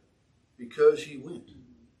that? Because he went.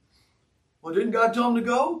 Well, didn't God tell him to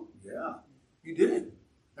go? Yeah, he did.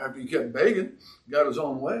 After he kept begging, got his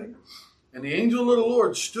own way. And the angel of the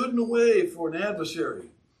Lord stood in the way for an adversary.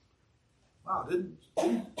 Wow, didn't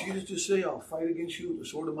Jesus just say, I'll fight against you with the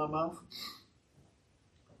sword of my mouth?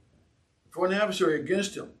 For an adversary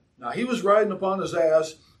against him. Now, he was riding upon his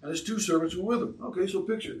ass, and his two servants were with him. Okay, so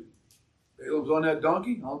picture it. Balaam's on that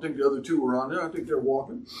donkey. I don't think the other two were on there. I think they're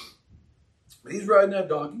walking. But he's riding that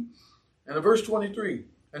donkey. And in verse 23,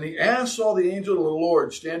 and the ass saw the angel of the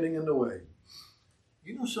Lord standing in the way.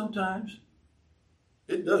 You know, sometimes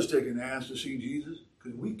it does take an ass to see Jesus,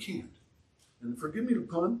 because we can't. And forgive me the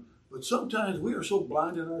pun, but sometimes we are so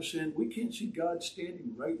blind in our sin, we can't see God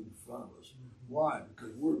standing right in front of us. Why?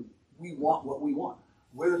 Because we want what we want.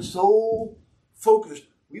 We're so focused,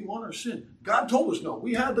 we want our sin. God told us no.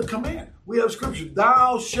 We have the command. We have scripture.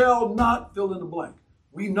 Thou shalt not fill in the blank.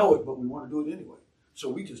 We know it, but we want to do it anyway. So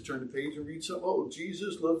we just turn the page and read something. Oh,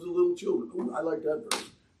 Jesus loves the little children. Oh, I like that verse.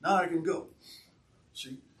 Now I can go.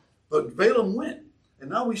 See? But Balaam went. And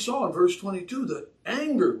now we saw in verse 22 that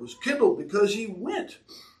anger was kindled because he went.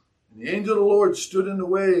 And the angel of the Lord stood in the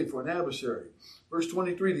way for an adversary. Verse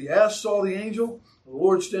 23, the ass saw the angel, the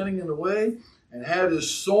Lord standing in the way, and had his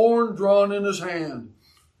sword drawn in his hand.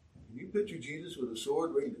 Can you picture Jesus with a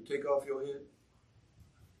sword ready to take off your head?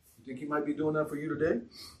 You think he might be doing that for you today?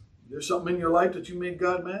 There's something in your life that you made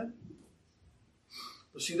God mad?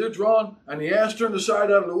 But see, they're drawn, and the ass turned aside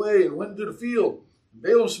out of the way and went into the field.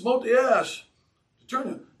 Balaam smote the ass to turn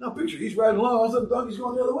him. Now picture, he's riding along, all of a sudden the donkey's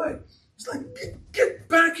going the other way. It's like, get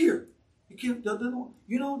back here. You can't,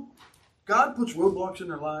 you know, God puts roadblocks in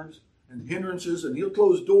our lives and hindrances, and he'll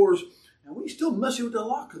close doors, and we still messy with that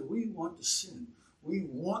lock because we want to sin. We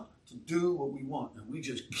want to do what we want, and we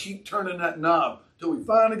just keep turning that knob till we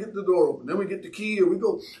finally get the door open. Then we get the key, or we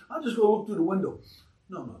go, I'll just go look through the window.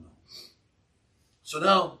 No. So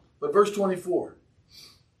now, but verse 24.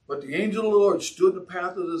 But the angel of the Lord stood in the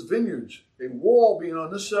path of his vineyards, a wall being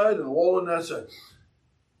on this side and a wall on that side.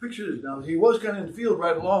 Picture this. Now, he was kind of in the field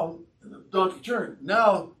right along, and the donkey turned.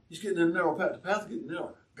 Now, he's getting in a narrow path. The path is getting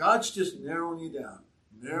narrow. God's just narrowing you down,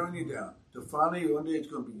 till finally one day it's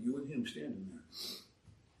going to be you and him standing there.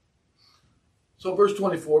 So verse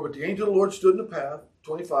 24, but the angel of the Lord stood in the path,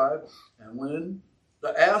 25, and when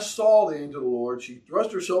the ass saw the angel of the Lord, she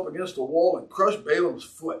thrust herself against the wall and crushed Balaam's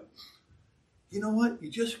foot. You know what? You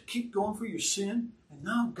just keep going for your sin, and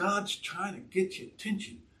now God's trying to get your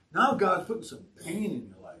attention. Now God's putting some pain in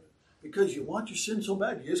your life because you want your sin so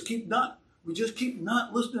bad. We just keep not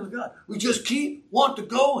listening to God. We just keep wanting to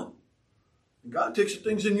going. And God takes the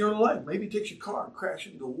things in your life. Maybe he takes your car and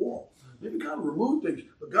crashes into a wall. Maybe God will remove things.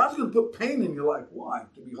 But God's going to put pain in your life. Why?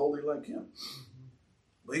 To be holy like him.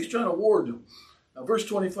 But he's trying to warn you. Now, verse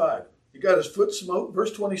 25. He got his foot smote.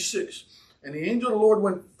 Verse 26. And the angel of the Lord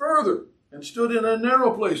went further and stood in a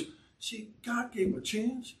narrow place. See, God gave him a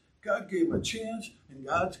chance. God gave him a chance. And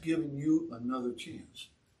God's giving you another chance.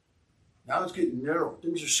 Now it's getting narrow.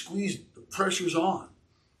 Things are squeezed. The pressure's on.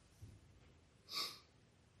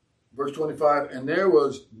 Verse 25. And there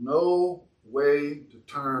was no way to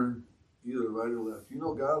turn either right or left. You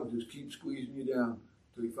know God will just keep squeezing you down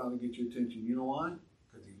until he finally gets your attention. You know why?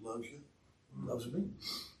 Because he loves you. He loves me.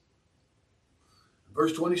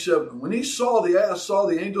 Verse 27. When he saw the ass, saw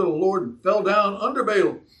the angel of the Lord, and fell down under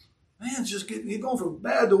Balaam. Man, he's going from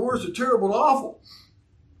bad to worse to terrible to awful.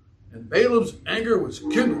 And Balaam's anger was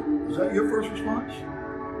kindled. Was that your first response?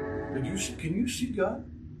 Can you see God?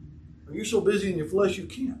 Or you're so busy in your flesh you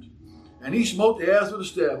can't. And he smote the ass with a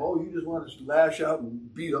staff. Oh, you just want to lash out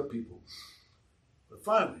and beat up people. But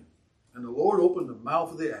finally, and the Lord opened the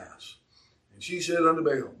mouth of the ass. And she said unto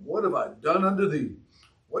Balaam, what have I done unto thee?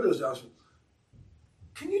 What is thou?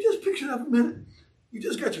 Can you just picture that for a minute? You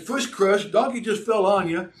just got your foot crushed. Donkey just fell on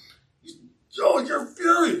you. So you're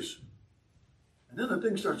furious. And then the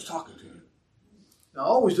thing starts talking to you. Now,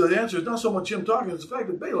 always the answer is not so much him talking, it's the fact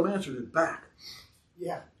that Balaam answered it back.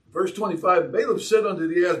 Yeah. Verse 25, Balaam said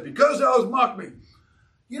unto the ass, because thou hast mocked me.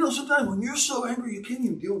 You know, sometimes when you're so angry, you can't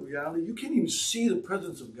even deal with reality. You can't even see the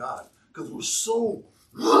presence of God because we're so...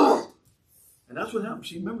 And that's what happens.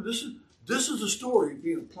 See, remember, this is a story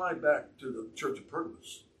being applied back to the church of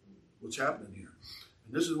Pergamos. What's happening here.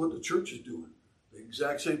 And this is what the church is doing. The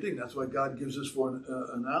exact same thing. That's why God gives us for an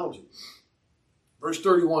analogy. Verse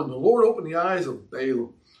 31, the Lord opened the eyes of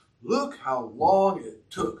Balaam. Look how long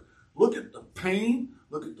it took. Look at the pain.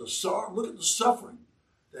 Look at the sorrow. Look at the suffering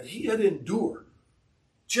that he had endured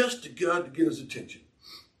just to God to get his attention.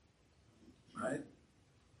 Right?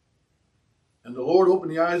 And the Lord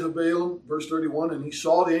opened the eyes of Balaam, verse 31, and he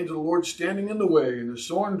saw the angel of the Lord standing in the way and his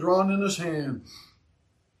sword drawn in his hand.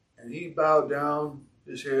 And he bowed down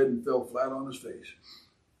his head and fell flat on his face.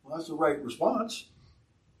 Well, that's the right response.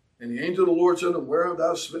 And the angel of the Lord said to him, where have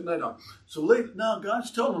thou smitten thy dog? So now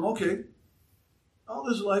God's telling him, okay, all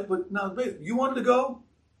this life, but now you wanted to go?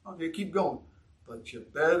 Okay, keep going. But you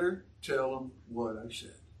better tell him what I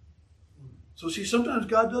said. So see, sometimes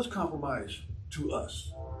God does compromise to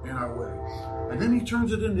us in our way. And then he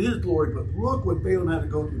turns it into his glory. But look what Balaam had to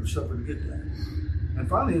go through to suffer to get that. And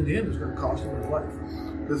finally, in the end, it's going to cost him his life.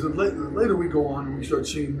 Because the later we go on and we start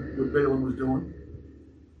seeing what Balaam was doing.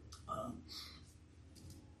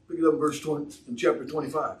 Pick it up in verse 20, in chapter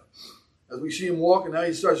 25. As we see him walking, now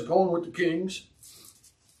he starts going with the kings.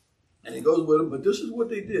 And he goes with them. But this is what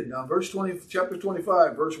they did. Now, chapter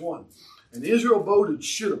 25, verse 1. And Israel voted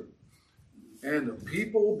Shittim. And the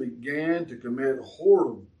people began to commit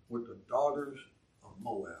whoredom with the daughters of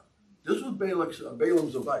Moab. This was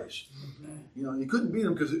Balaam's advice. You know, he couldn't beat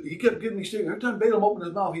him because he kept giving these statements. Every time Balaam opened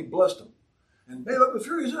his mouth, he blessed him. And Balaam was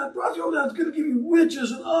furious. I brought you over there. I was going to give you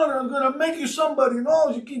riches and honor. I'm going to make you somebody. And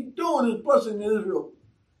all you keep doing is blessing Israel.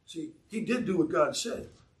 See, he did do what God said.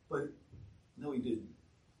 But no, he didn't.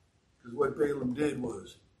 Because what Balaam did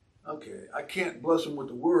was, okay, I can't bless him with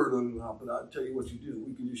the word, but I'll tell you what you do.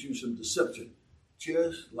 We can just use some deception,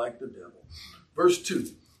 just like the devil. Verse 2,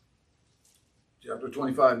 chapter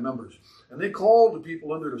 25, Numbers. And they called the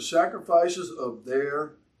people under the sacrifices of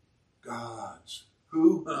their gods.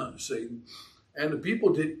 Who? Satan. And the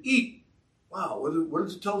people did eat. Wow, what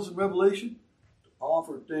does it tell us in Revelation? To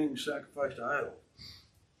offer things sacrificed to idols.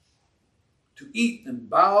 to eat and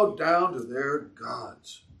bow down to their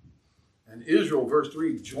gods. And Israel, verse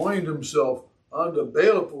 3, joined himself unto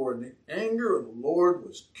Baal, and the anger of the Lord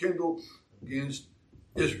was kindled against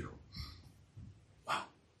Israel. Wow.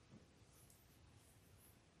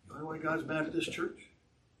 You know why God's mad at this church?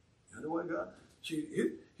 You know why God? See,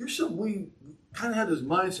 here's something we kind of had this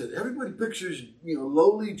mindset. Everybody pictures,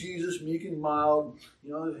 lowly Jesus, meek and mild,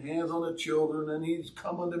 hands on the children, and he's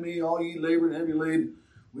come unto me, all ye labor and heavy laden.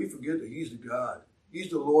 We forget that he's the God. He's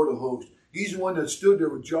the Lord of hosts. He's the one that stood there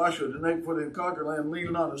with Joshua the night before they conquered land,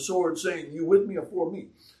 leaning on a sword, saying, you with me or for me?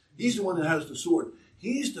 He's the one that has the sword.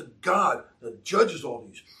 He's the God that judges all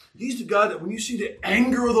these. He's the God that when you see the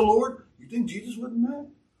anger of the Lord, you think Jesus wasn't mad?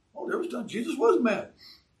 Oh, there was times Jesus was mad.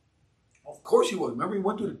 Of course he was. Remember he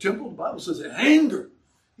went to the temple? The Bible says in anger.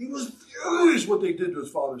 He was furious what they did to his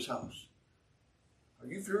father's house. Are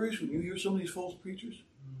you furious when you hear some of these false preachers?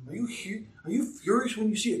 Are you furious when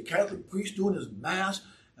you see a Catholic priest doing his mass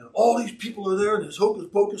and all these people are there and his hocus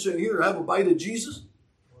pocus saying, here, have a bite of Jesus?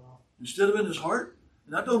 Wow. Instead of in his heart?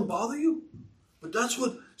 And that doesn't bother you? But that's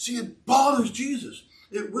what, it bothers Jesus.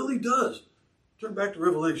 It really does. Turn back to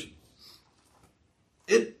Revelation.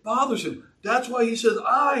 It bothers him. That's why he says,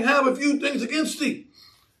 I have a few things against thee.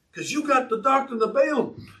 Because you got the doctrine of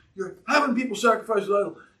Balaam. You're having people sacrifice to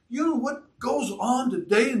idols. You know what goes on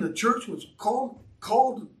today in the church, what's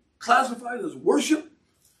classified as worship?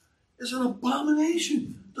 Is an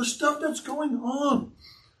abomination. The stuff that's going on.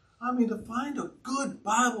 I mean, to find a good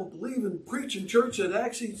Bible-believing, preaching church that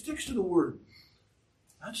actually sticks to the Word,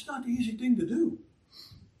 that's not the easy thing to do.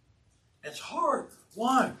 It's hard.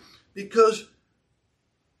 Why? Because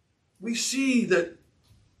we see that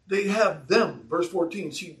they have them. Verse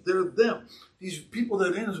 14, see, they're them. These people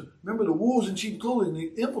that are innocent. Remember the wolves in sheep's clothing,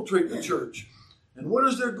 they infiltrate the church. And what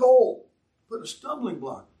is their goal? Put a stumbling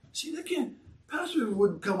block. See, they can't. Pastor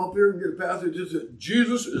wouldn't come up here and get a pastor and just say,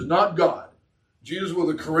 Jesus is not God. Jesus was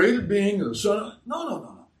a created being and the Son of...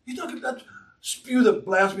 No. He's not going to spew the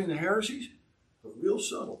blasphemy and the heresies. But real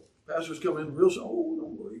subtle. Pastors come in real subtle. Oh,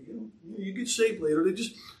 don't worry. You get saved later. They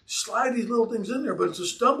just slide these little things in there, but it's a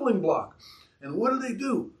stumbling block. And what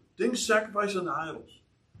do? Things sacrificed unto idols.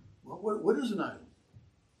 Well, what is an idol?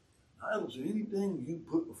 An idol is anything you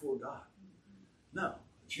put before God. Now,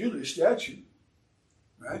 it's usually a statue.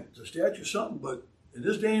 Right? It's a statue of something, but in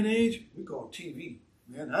this day and age, we call it TV.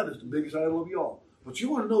 Man, that is the biggest idol of y'all. But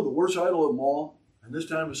you want to know the worst idol of them all? And this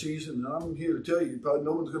time of season, and I'm here to tell you, probably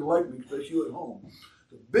no one's going to like me, especially you at home.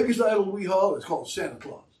 The biggest idol we haul is called Santa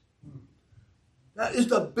Claus. That is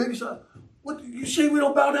the biggest idol. What, you say we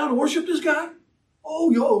don't bow down and worship this guy?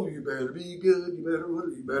 Oh, you better be good.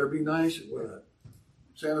 You better be nice. What?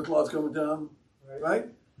 Santa Claus coming down, right?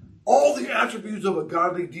 All the attributes of a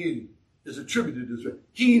godly deity is attributed to this way.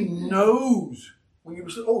 He knows when you were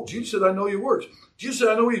sleeping. Oh, Jesus said, I know your works. Jesus said,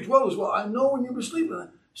 I know where you dwell as well. I know when you were sleeping.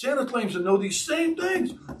 Santa claims to know these same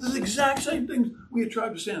things. These exact same things we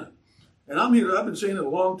attribute to Santa. And I've been saying it a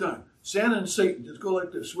long time. Santa and Satan just go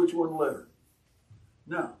like this, switch one letter.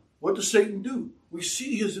 Now, what does Satan do? We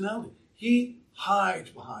see his analogy. He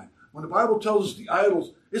hides behind. When the Bible tells us the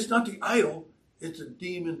idols, it's not the idol, it's a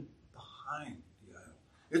demon behind the idol.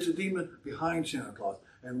 It's a demon behind Santa Claus.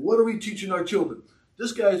 And what are we teaching our children?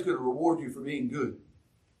 This guy's going to reward you for being good.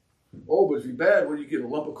 Oh, but if you're bad, well, you get a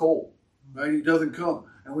lump of coal. Right? He doesn't come.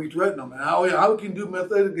 And we threaten him. And how he can do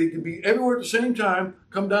method, he can be everywhere at the same time,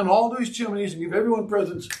 come down all these chimneys and give everyone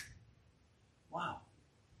presents. Wow.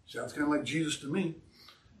 Sounds kind of like Jesus to me.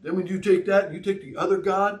 Then when you take that, and you take the other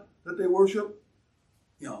god that they worship,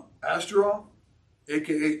 Astaroth,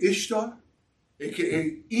 a.k.a. Ishtar,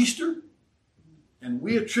 a.k.a. Easter, and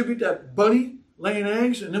we attribute that bunny laying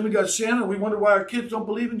eggs, and then we got Santa, and we wonder why our kids don't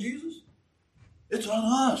believe in Jesus? It's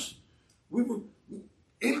on us.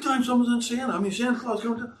 Anytime someone's in Santa, Santa Claus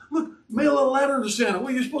comes down, look, mail a letter to Santa.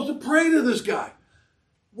 Well, you're supposed to pray to this guy.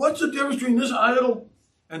 What's the difference between this idol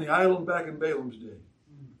and the idol back in Balaam's day?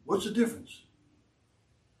 What's the difference?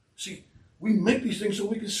 See, we make these things so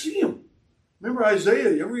we can see them. Remember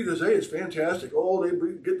Isaiah? You ever read Isaiah? It's fantastic. Oh, they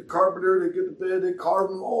get the carpenter, they get the bed, they carve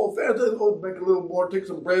them. Oh, fantastic. Oh, make a little more, take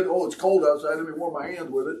some bread. Oh, it's cold outside. Let me warm my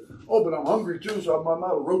hands with it. Oh, but I'm hungry too, so I might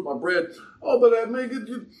have roast my bread. Oh, but I make it.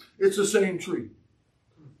 It's the same tree.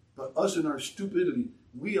 But us in our stupidity,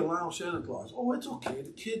 we allow Santa Claus. Oh, it's okay.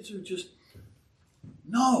 The kids are just...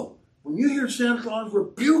 No. When you hear Santa Claus,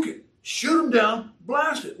 rebuke it. Shoot him down.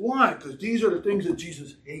 Blast it. Why? Because these are the things that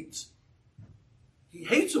Jesus hates. He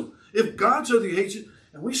hates them. If God says he hates it,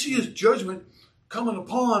 and we see his judgment coming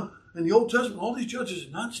upon in the Old Testament, all these judges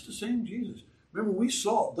are not the same Jesus. Remember, we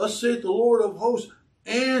saw, thus saith the Lord of hosts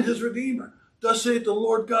and his Redeemer. Thus saith the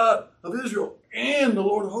Lord God of Israel and the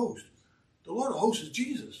Lord of hosts. The Lord of hosts is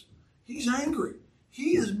Jesus. He's angry.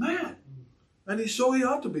 He is mad. And so he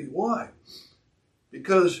ought to be. Why?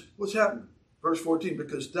 Because what's happened? Verse 14,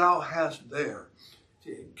 because thou hast there.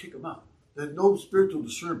 See, kick them out. There's no spiritual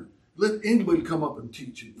discernment. Let anybody come up and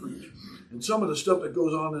teach and preach. And some of the stuff that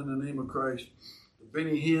goes on in the name of Christ, the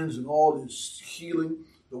Benny Hinn's and all this healing,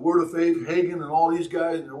 the Word of Faith, Hagen and all these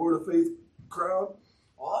guys in the Word of Faith crowd,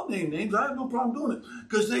 I'll name names. I have no problem doing it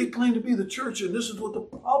because they claim to be the church. And this is what the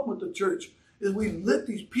problem with the church is. We let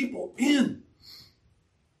these people in.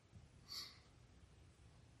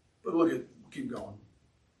 But look at, keep going.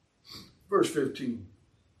 Verse 15.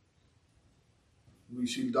 We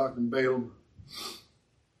see Dr. Balaam.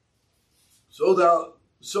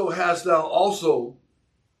 So hast thou also.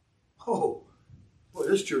 Oh, boy,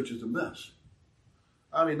 this church is a mess.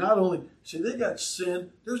 I mean, not only, see, they got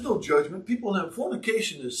sin. There's no judgment. People have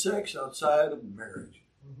fornication is sex outside of marriage.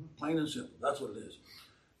 Plain and simple. That's what it is.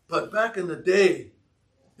 But back in the day,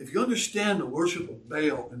 if you understand the worship of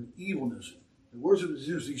Baal and evilness, the worship of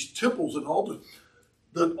these temples and altars,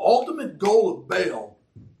 the ultimate goal of Baal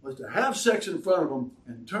was to have sex in front of him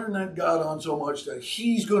and turn that God on so much that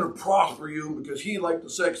he's going to prosper you because he liked the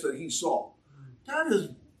sex that he saw. That is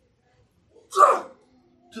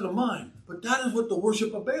to the mind. But that is what the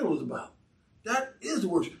worship of Baal is about. That is the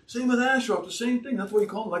worship. Same with Asherah, the same thing. That's what you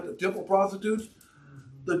call them, like the temple prostitutes.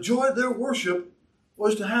 The joy of their worship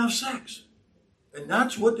was to have sex. And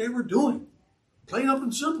that's what they were doing. Plain up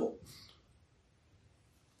and simple.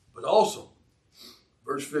 But also,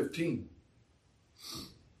 verse 15.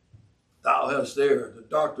 Thou hast there, the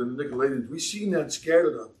doctrine of the Nicolaitans. We've seen that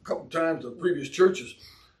scattered a couple times in the previous churches.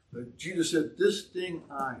 But Jesus said, this thing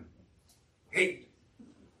I hate.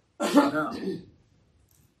 Now,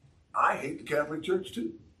 I hate the Catholic Church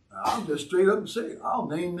too. I'll just straight up and say it. I'll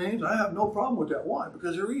name names. I have no problem with that. Why?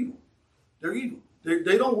 Because they're evil. They're evil.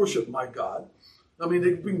 They don't worship my God. I mean,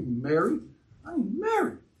 they bring Mary. I mean,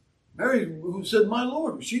 Mary, who said, my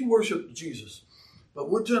Lord. She worshiped Jesus.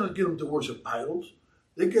 But we're trying to get them to worship idols.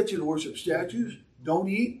 They get you to worship statues. Don't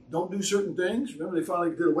eat. Don't do certain things. Remember, they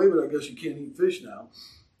finally did away with it. I guess you can't eat fish now.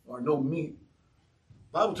 Or no meat.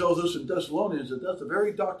 The Bible tells us in Thessalonians that that's the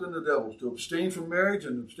very doctrine of the devil, to abstain from marriage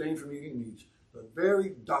and abstain from eating meats. The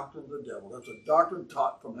very doctrine of the devil. That's a doctrine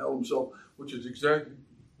taught from hell himself, which is exactly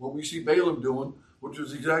what we see Balaam doing, which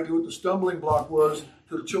was exactly what the stumbling block was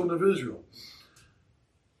to the children of Israel.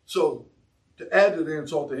 So, to add to the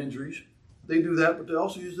insult to injuries, they do that, but they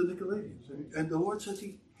also use the Nicolaitans. And the Lord says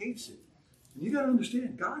he hates it. And you got to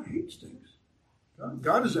understand, God hates things.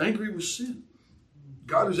 God is angry with sin.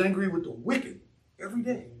 God is angry with the wicked. Every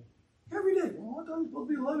day. Every day. Well, I'm supposed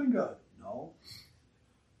to be a loving God. No.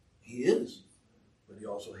 He is. But he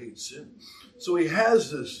also hates sin. So he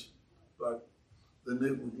has this, but the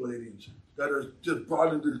Nicolaitans that are just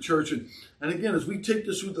brought into the church. And again, as we take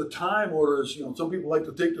this with the time orders, some people like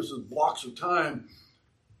to take this as blocks of time.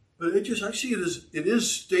 But I see it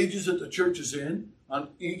is stages that the church is in on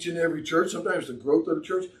each and every church. Sometimes the growth of the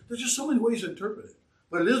church. There's just so many ways to interpret it.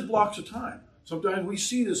 But it is blocks of time. Sometimes we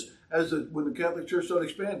see this as when the Catholic Church started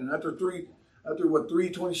expanding after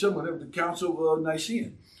 327, whenever the Council of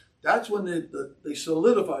Nicaea. That's when they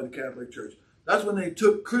solidified the Catholic Church. That's when they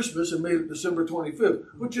took Christmas and made it December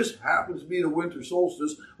 25th, which just happens to be the winter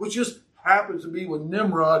solstice, which just happens to be when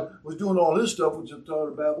Nimrod was doing all his stuff, which is Tower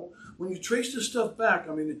of Babel. When you trace this stuff back,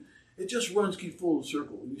 I mean, it just runs full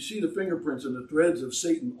circle. You see the fingerprints and the threads of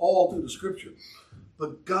Satan all through the Scripture.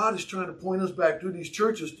 But God is trying to point us back to these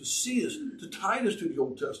churches to see us, to tie us to the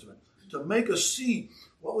Old Testament, to make us see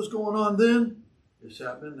what was going on then. It's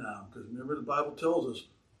happening now. Because remember, the Bible tells us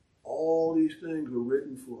all these things were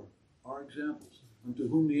written for our examples, unto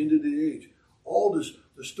whom the end of the age. All this,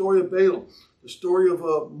 the story of Balaam, the story of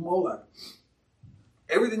Moloch,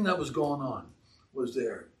 everything that was going on was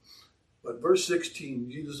there. But verse 16,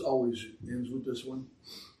 Jesus always ends with this one.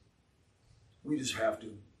 We just have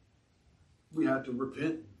to. We have to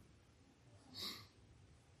repent.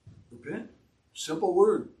 Repent. Simple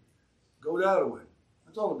word. Go that way.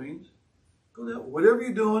 That's all it means. Go that way. Whatever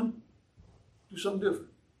you're doing, do something different.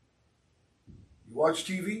 You watch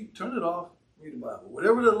TV, turn it off, read the Bible.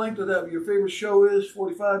 Whatever the length of that, your favorite show is,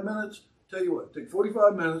 45 minutes, tell you what, take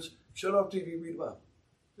 45 minutes, shut off TV, read the Bible.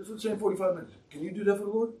 That's what it's saying, 45 minutes. Can you do that for the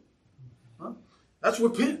Lord? Huh? That's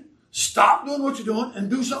repent. Stop doing what you're doing and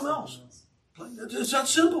do something else. It's that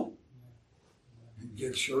simple. It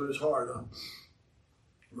gets sure as hard, huh?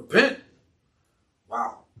 Repent.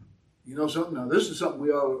 Wow. You know something? Now, this is something we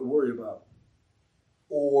ought to worry about.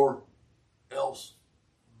 Or else.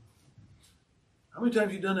 How many times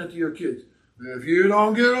have you done that to your kids? If you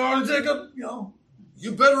don't get on and take up,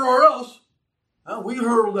 you better or else. We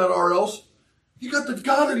hurdle that or else. You got the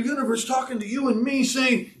God of the universe talking to you and me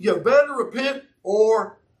saying, you better repent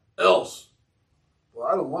or else. Well,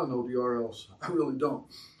 I don't want to know the or else. I really don't.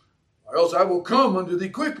 Or else I will come unto thee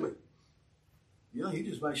quickly. You know, he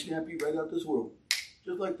just might snap you right out this world.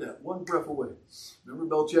 Just like that. One breath away. Remember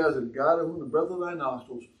Belshazzar, God of whom the breath of thy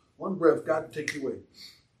nostrils, one breath, God take you away.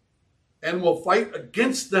 And will fight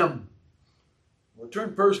against them. Well,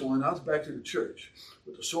 turn personal, and now it's back to the church.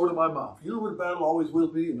 With the sword of my mouth. You know what the battle always will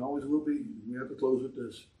be and always will be? We have to close with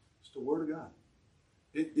this. It's the Word of God.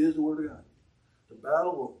 It is the Word of God. The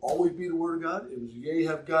battle will always be the Word of God. It was, yea,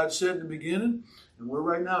 have God said in the beginning. And we're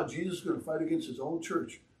right now, Jesus is going to fight against his own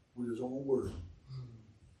church with his own Word.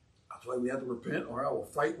 That's why we have to repent, or I will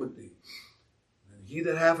fight with thee. And he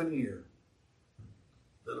that hath an ear,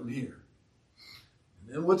 let him hear.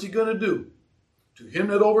 And then what's he going to do? To him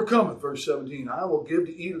that overcometh, verse 17, I will give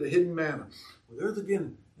to eat of the hidden manna. Well, there's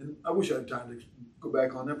again, and I wish I had time to go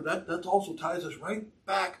back on that, but that also ties us right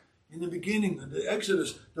back in the beginning, the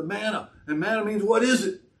Exodus, the manna. And manna means, what is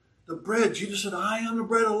it? The bread. Jesus said, I am the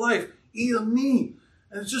bread of life. Eat of me.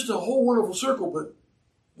 And it's just a whole wonderful circle, but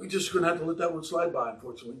we're just going to have to let that one slide by,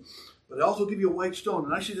 unfortunately. But I also give you a white stone.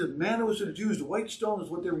 And actually, the manna was to the Jews. The white stone is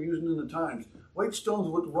what they were using in the times. White stones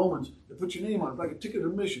are what the Romans, they put your name on it, like a ticket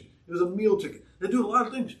of admission. It was a meal ticket. They do a lot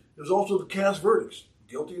of things. There was also to cast verdicts,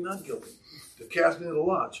 guilty or not guilty, to cast into the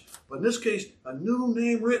lodge. But in this case, a new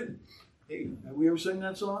name written. Hey, have we ever sang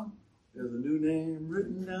that song? There's a new name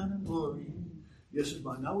written down in glory. Yes, it's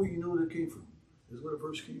mine. Now where you know where it came from. This is where the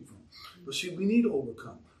verse came from. But see, we need to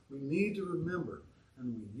overcome. We need to remember.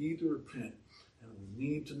 And we need to repent. And we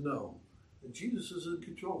need to know that Jesus is in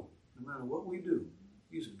control. No matter what we do,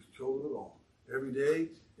 he's in control of it all. Every day,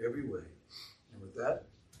 every way. And with that,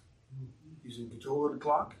 he's in control of the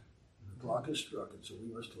clock. And the clock is struck, and so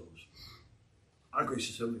we must close. Our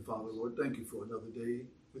gracious Heavenly Father, Lord, thank you for another day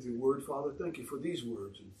with your word, Father. Thank you for these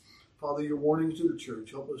words. And Father, your warnings to the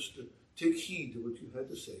church. Help us to take heed to what you had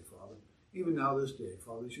to say, Father. Even now this day,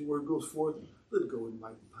 Father, as your word goes forth, let it go in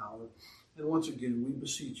might and power. And once again, we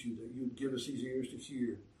beseech you that you would give us these ears to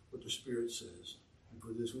hear what the Spirit says. And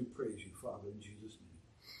for this we praise you, Father, in Jesus' name.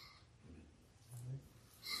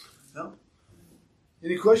 Now,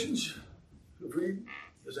 any questions? Feel free.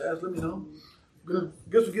 Just ask, let me know. I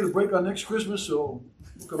guess we'll get a break on next Christmas, so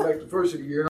we'll come back the first of the year.